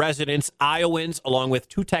Moines residents, Iowans, along with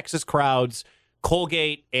 2 Texas crowds,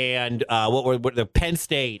 Colgate and the Penn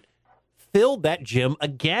State, filled that gym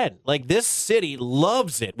again. Like, this city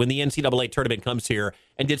loves it when the NCAA tournament comes here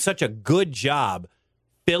and did such a good job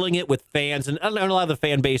filling it with fans. And I don't know, a lot of the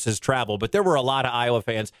fan bases travel, but there were a lot of Iowa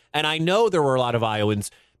fans. And I know there were a lot of Iowans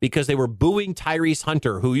because they were booing Tyrese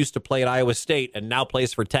Hunter, who used to play at Iowa State and now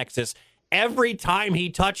plays for Texas. Every time he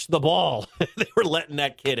touched the ball, they were letting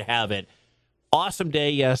that kid have it. Awesome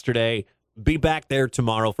day yesterday. Be back there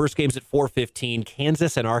tomorrow. First game's at 4:15,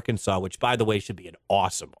 Kansas and Arkansas, which, by the way, should be an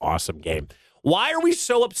awesome, awesome game. Why are we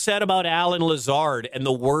so upset about Alan Lazard and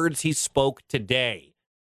the words he spoke today?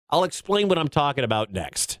 I'll explain what I'm talking about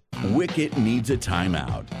next. Wicket needs a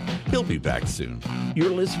timeout. He'll be back soon. You're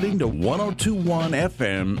listening to 102.1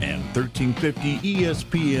 FM and 1350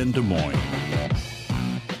 ESPN Des Moines.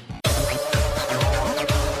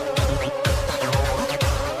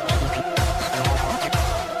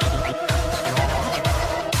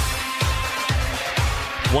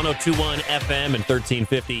 .102.1 FM and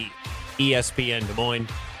 1350 ESPN Des Moines.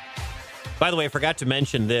 By the way, I forgot to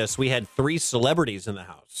mention this. We had 3 celebrities in the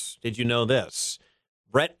house. Did you know this?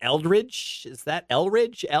 Brett Eldridge, is that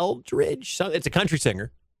Eldridge? It's a country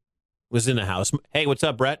singer. Was in the house. Hey, what's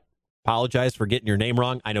up, Brett? Apologize for getting your name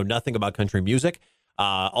wrong. I know nothing about country music.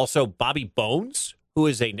 Also, Bobby Bones, who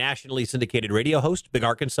is a nationally syndicated radio host, big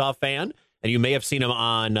Arkansas fan, and you may have seen him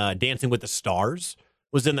on Dancing with the Stars,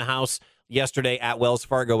 was in the house yesterday at Wells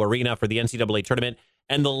Fargo Arena for the NCAA tournament.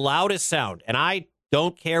 And the loudest sound, and I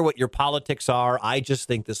don't care what your politics are, I just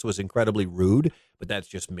think this was incredibly rude, but that's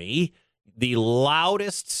just me. The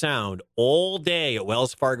loudest sound all day at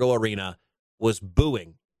Wells Fargo Arena was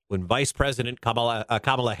booing when Vice President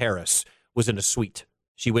Kamala Harris was in a suite.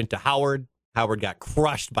 She went to Howard. Howard got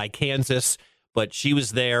crushed by Kansas, but she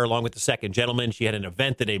was there along with the second gentleman. She had an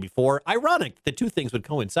event the day before. Ironic, the two things would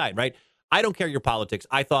coincide, right? I don't care your politics.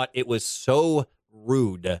 I thought it was so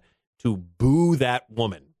rude to boo that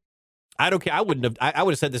woman. I don't care. I would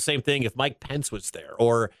have said the same thing if Mike Pence was there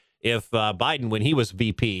or if Biden when he was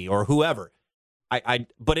VP or whoever.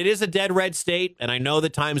 But it is a dead red state, and I know the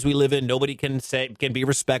times we live in, nobody can be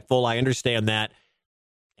respectful. I understand that.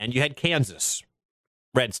 And you had Kansas,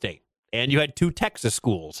 red state, and you had 2 Texas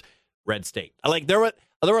schools, red state.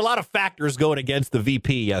 There were a lot of factors going against the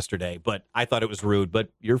VP yesterday, but I thought it was rude. But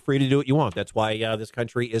you're free to do what you want. That's why this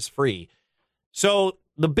country is free. So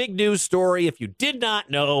the big news story, if you did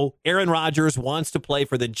not know, Aaron Rodgers wants to play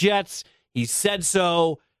for the Jets. He said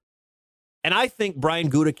so. And I think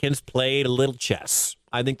Brian Gutekunst played a little chess.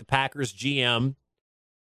 I think the Packers GM,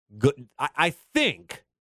 I think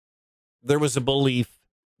there was a belief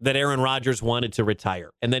that Aaron Rodgers wanted to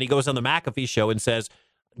retire. And then he goes on the McAfee show and says,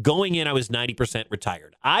 going in, I was 90%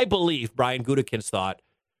 retired. I believe Brian Gutekunst thought,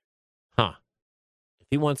 if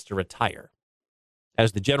he wants to retire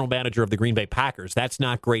as the general manager of the Green Bay Packers, that's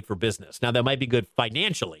not great for business. Now, that might be good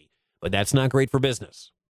financially, but that's not great for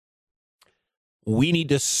business. We need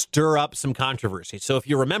to stir up some controversy. So if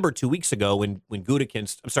you remember 2 weeks ago when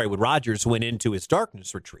Rodgers went into his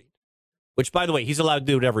darkness retreat, which, by the way, he's allowed to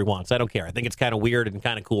do whatever he wants. I don't care. I think it's kind of weird and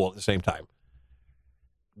kind of cool at the same time.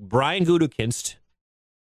 Brian Gutekunst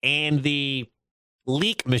and the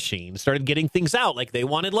leak machine started getting things out. Like they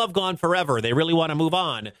wanted Love gone forever. They really want to move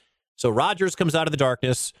on. So Rodgers comes out of the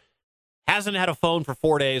darkness, hasn't had a phone for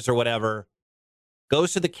 4 days or whatever,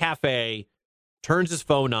 goes to the cafe, turns his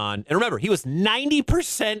phone on. And remember, he was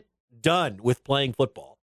 90% done with playing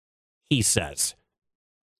football, he says.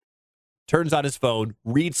 Turns on his phone,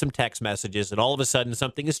 reads some text messages, and all of a sudden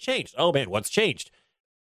something has changed. Oh, man, what's changed?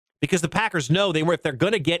 Because the Packers know if they're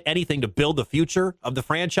going to get anything to build the future of the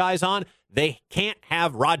franchise on, they can't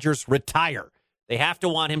have Rodgers retire. They have to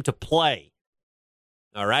want him to play.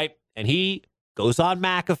 All right? And he goes on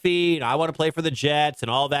McAfee, and I want to play for the Jets and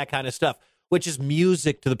all that kind of stuff, which is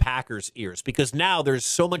music to the Packers' ears because now there's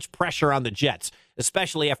so much pressure on the Jets,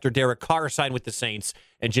 especially after Derek Carr signed with the Saints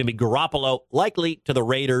and Jimmy Garoppolo likely to the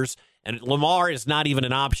Raiders. And Lamar is not even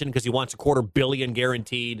an option because he wants $250 million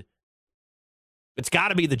guaranteed. It's got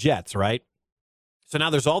to be the Jets, right? So now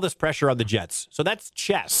there's all this pressure on the Jets. So that's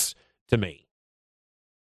chess to me.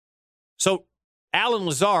 So Alan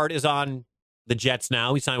Lazard is on the Jets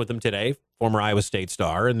now. He signed with them today, former Iowa State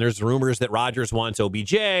star. And there's rumors that Rodgers wants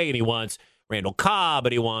OBJ and he wants Randall Cobb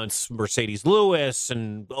and he wants Mercedes Lewis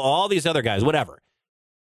and all these other guys, whatever.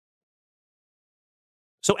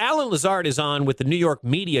 So Alan Lazard is on with the New York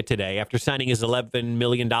media today after signing his $11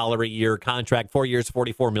 million a year contract, 4 years,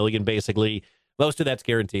 $44 million basically. Most of that's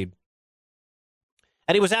guaranteed.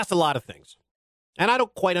 And he was asked a lot of things. And I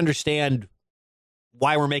don't quite understand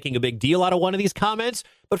why we're making a big deal out of one of these comments.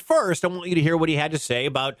 But first, I want you to hear what he had to say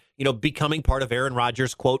about, becoming part of Aaron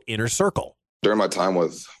Rodgers' quote, inner circle. During my time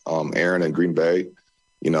with Aaron in Green Bay,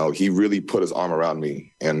 he really put his arm around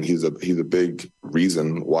me, and he's a big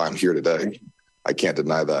reason why I'm here today. I can't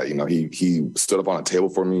deny that. He stood up on a table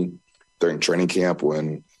for me during training camp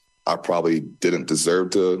when I probably didn't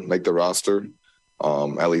deserve to make the roster,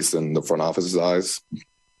 at least in the front office's eyes.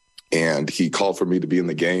 And he called for me to be in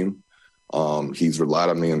the game. He's relied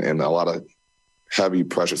on me in a lot of heavy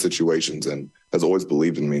pressure situations and has always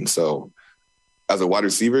believed in me. And so as a wide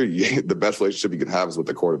receiver, the best relationship you can have is with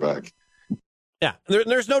the quarterback. Yeah,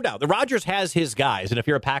 there's no doubt. The Rodgers has his guys, and if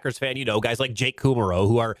you're a Packers fan, you know guys like Jake Kumaro,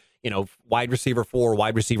 who are wide receiver 4,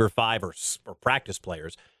 wide receiver 5, or practice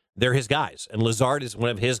players. They're his guys, and Lazard is one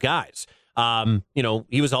of his guys.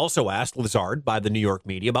 He was also asked, Lazard, by the New York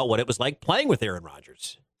media about what it was like playing with Aaron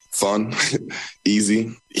Rodgers. Fun,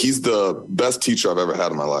 easy. He's the best teacher I've ever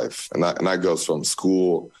had in my life, and that goes from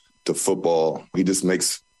school to football. He just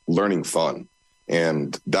makes learning fun.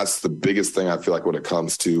 And that's the biggest thing I feel like when it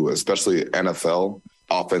comes to, especially NFL,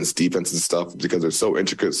 offense, defense, and stuff, because they're so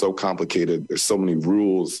intricate, so complicated. There's so many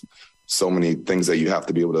rules, so many things that you have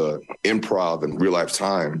to be able to improv in real life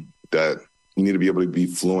time that you need to be able to be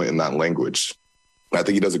fluent in that language. And I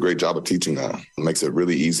think he does a great job of teaching that. It makes it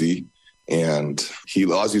really easy. And he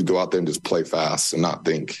allows you to go out there and just play fast and not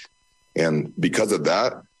think. And because of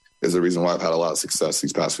that, is the reason why I've had a lot of success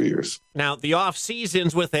these past few years. Now, the off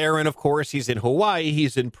seasons with Aaron, of course, he's in Hawaii,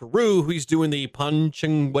 he's in Peru, he's doing the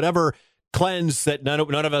punching whatever cleanse that none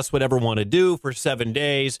of us would ever want to do for 7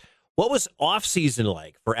 days. What was off season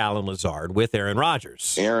like for Allen Lazard with Aaron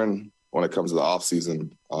Rodgers? Aaron, when it comes to the off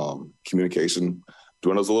season, communication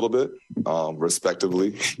dwindles a little bit,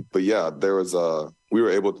 respectively. But yeah, we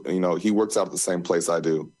were able to, he works out at the same place I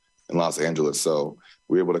do in Los Angeles. So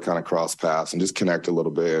we were able to kind of cross paths and just connect a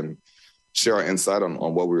little bit and share our insight on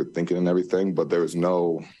what we were thinking and everything. But there was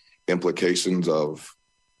no implications of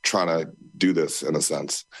trying to do this in a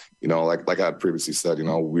sense. Like I had previously said,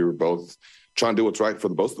 we were both trying to do what's right for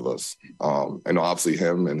the both of us. And obviously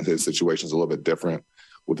him and his situation is a little bit different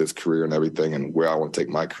with his career and everything and where I want to take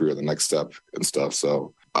my career, the next step and stuff.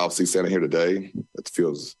 So obviously standing here today, it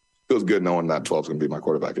feels good knowing that 12 is going to be my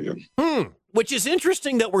quarterback again. Which is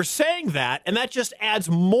interesting that we're saying that, and that just adds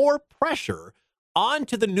more pressure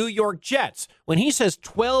onto the New York Jets. When he says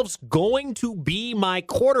 12's going to be my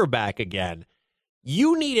quarterback again,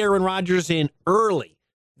 you need Aaron Rodgers in early.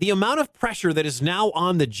 The amount of pressure that is now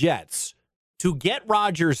on the Jets to get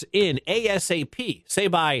Rodgers in ASAP, say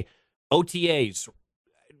by OTAs,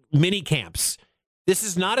 mini camps. This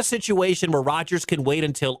is not a situation where Rodgers can wait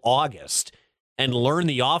until August and learn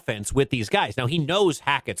the offense with these guys. Now, he knows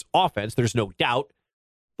Hackett's offense, there's no doubt.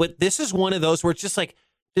 But this is one of those where it's just like,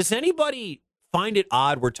 does anybody find it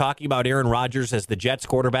odd we're talking about Aaron Rodgers as the Jets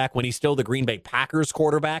quarterback when he's still the Green Bay Packers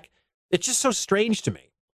quarterback? It's just so strange to me.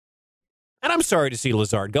 And I'm sorry to see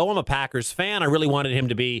Lazard go. I'm a Packers fan. I really wanted him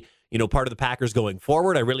to be, part of the Packers going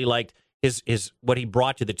forward. I really liked his what he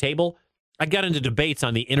brought to the table. I got into debates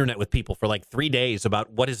on the internet with people for like 3 days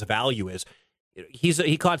about what his value is.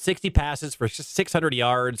 He caught 60 passes for 600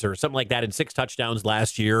 yards or something like that and 6 touchdowns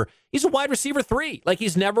last year. He's a wide receiver 3. Like,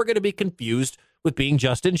 he's never going to be confused with being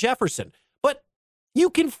Justin Jefferson. But you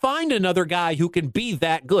can find another guy who can be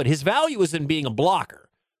that good. His value is in being a blocker.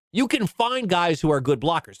 You can find guys who are good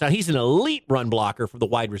blockers. Now, he's an elite run blocker for the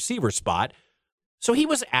wide receiver spot. So he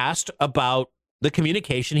was asked about the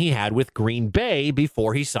communication he had with Green Bay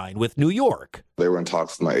before he signed with New York. They were in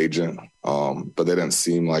talks with my agent, but they didn't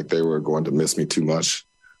seem like they were going to miss me too much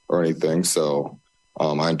or anything. So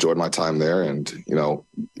I enjoyed my time there. And,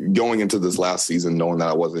 going into this last season, knowing that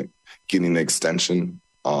I wasn't getting an extension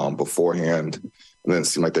beforehand, and then it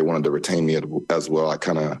seemed like they wanted to retain me as well, I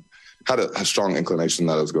kind of had a strong inclination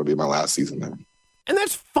that it was going to be my last season there. And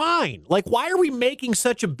that's fine. Like, why are we making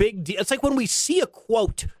such a big deal? It's like when we see a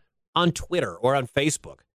quote on Twitter or on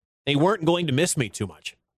Facebook, they weren't going to miss me too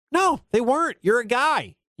much. No, they weren't. You're a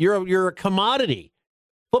guy. You're a commodity.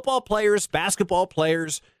 Football players, basketball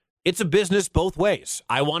players, it's a business both ways.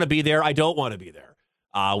 I want to be there. I don't want to be there.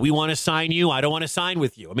 We want to sign you. I don't want to sign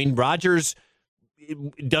with you. I mean, Rodgers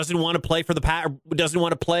doesn't want to play for the Packers, doesn't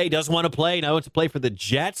want to play, now wants to play for the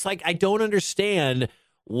Jets. Like, I don't understand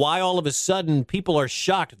why all of a sudden people are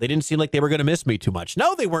shocked. They didn't seem like they were going to miss me too much.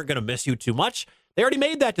 No, they weren't going to miss you too much. They already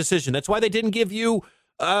made that decision. That's why they didn't give you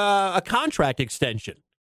a contract extension.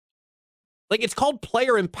 Like, it's called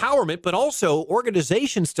player empowerment, but also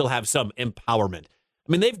organizations still have some empowerment.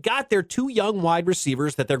 I mean, they've got their 2 young wide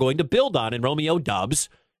receivers that they're going to build on in Romeo Doubs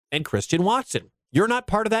and Christian Watson. You're not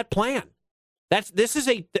part of that plan.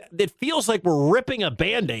 It feels like we're ripping a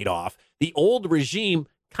Band-Aid off the old regime,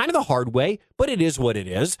 kind of the hard way, but it is what it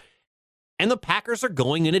is. And the Packers are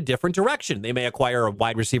going in a different direction. They may acquire a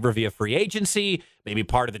wide receiver via free agency, maybe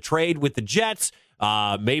part of the trade with the Jets.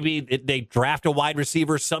 Maybe they draft a wide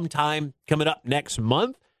receiver sometime coming up next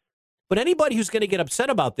month. But anybody who's going to get upset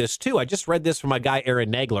about this, too, I just read this from my guy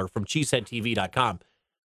Aaron Nagler from cheeseheadtv.com.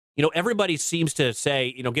 Everybody seems to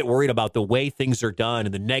say, get worried about the way things are done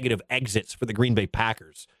and the negative exits for the Green Bay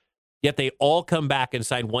Packers. Yet they all come back and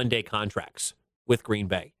sign one-day contracts with Green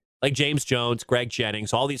Bay. Like James Jones, Greg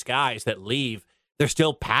Jennings, all these guys that leave They're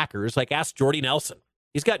still Packers. Like, ask Jordy Nelson.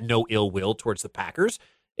 He's got no ill will towards the Packers.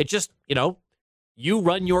 It just, you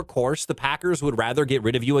run your course. The Packers would rather get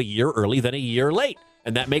rid of you a year early than a year late.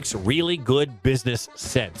 And that makes really good business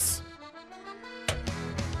sense.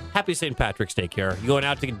 Happy St. Patrick's Day, Kara. You going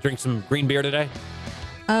out to drink some green beer today?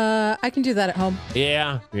 I can do that at home.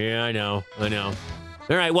 Yeah, I know. All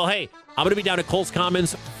right, well, hey, I'm going to be down at Cole's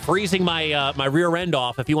Commons freezing my my rear end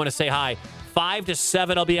off if you want to say hi. 5 to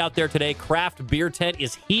 7, I'll be out there today. Craft beer tent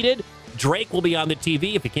is heated. Drake will be on the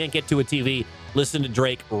TV. If you can't get to a TV, listen to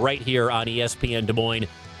Drake right here on ESPN Des Moines.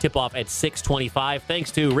 Tip-off at 6:25.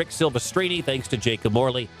 Thanks to Rick Silvestrini. Thanks to Jacob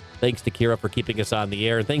Morley. Thanks to Kira for keeping us on the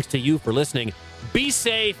air. And thanks to you for listening. Be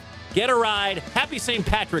safe. Get a ride. Happy St.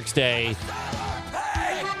 Patrick's Day.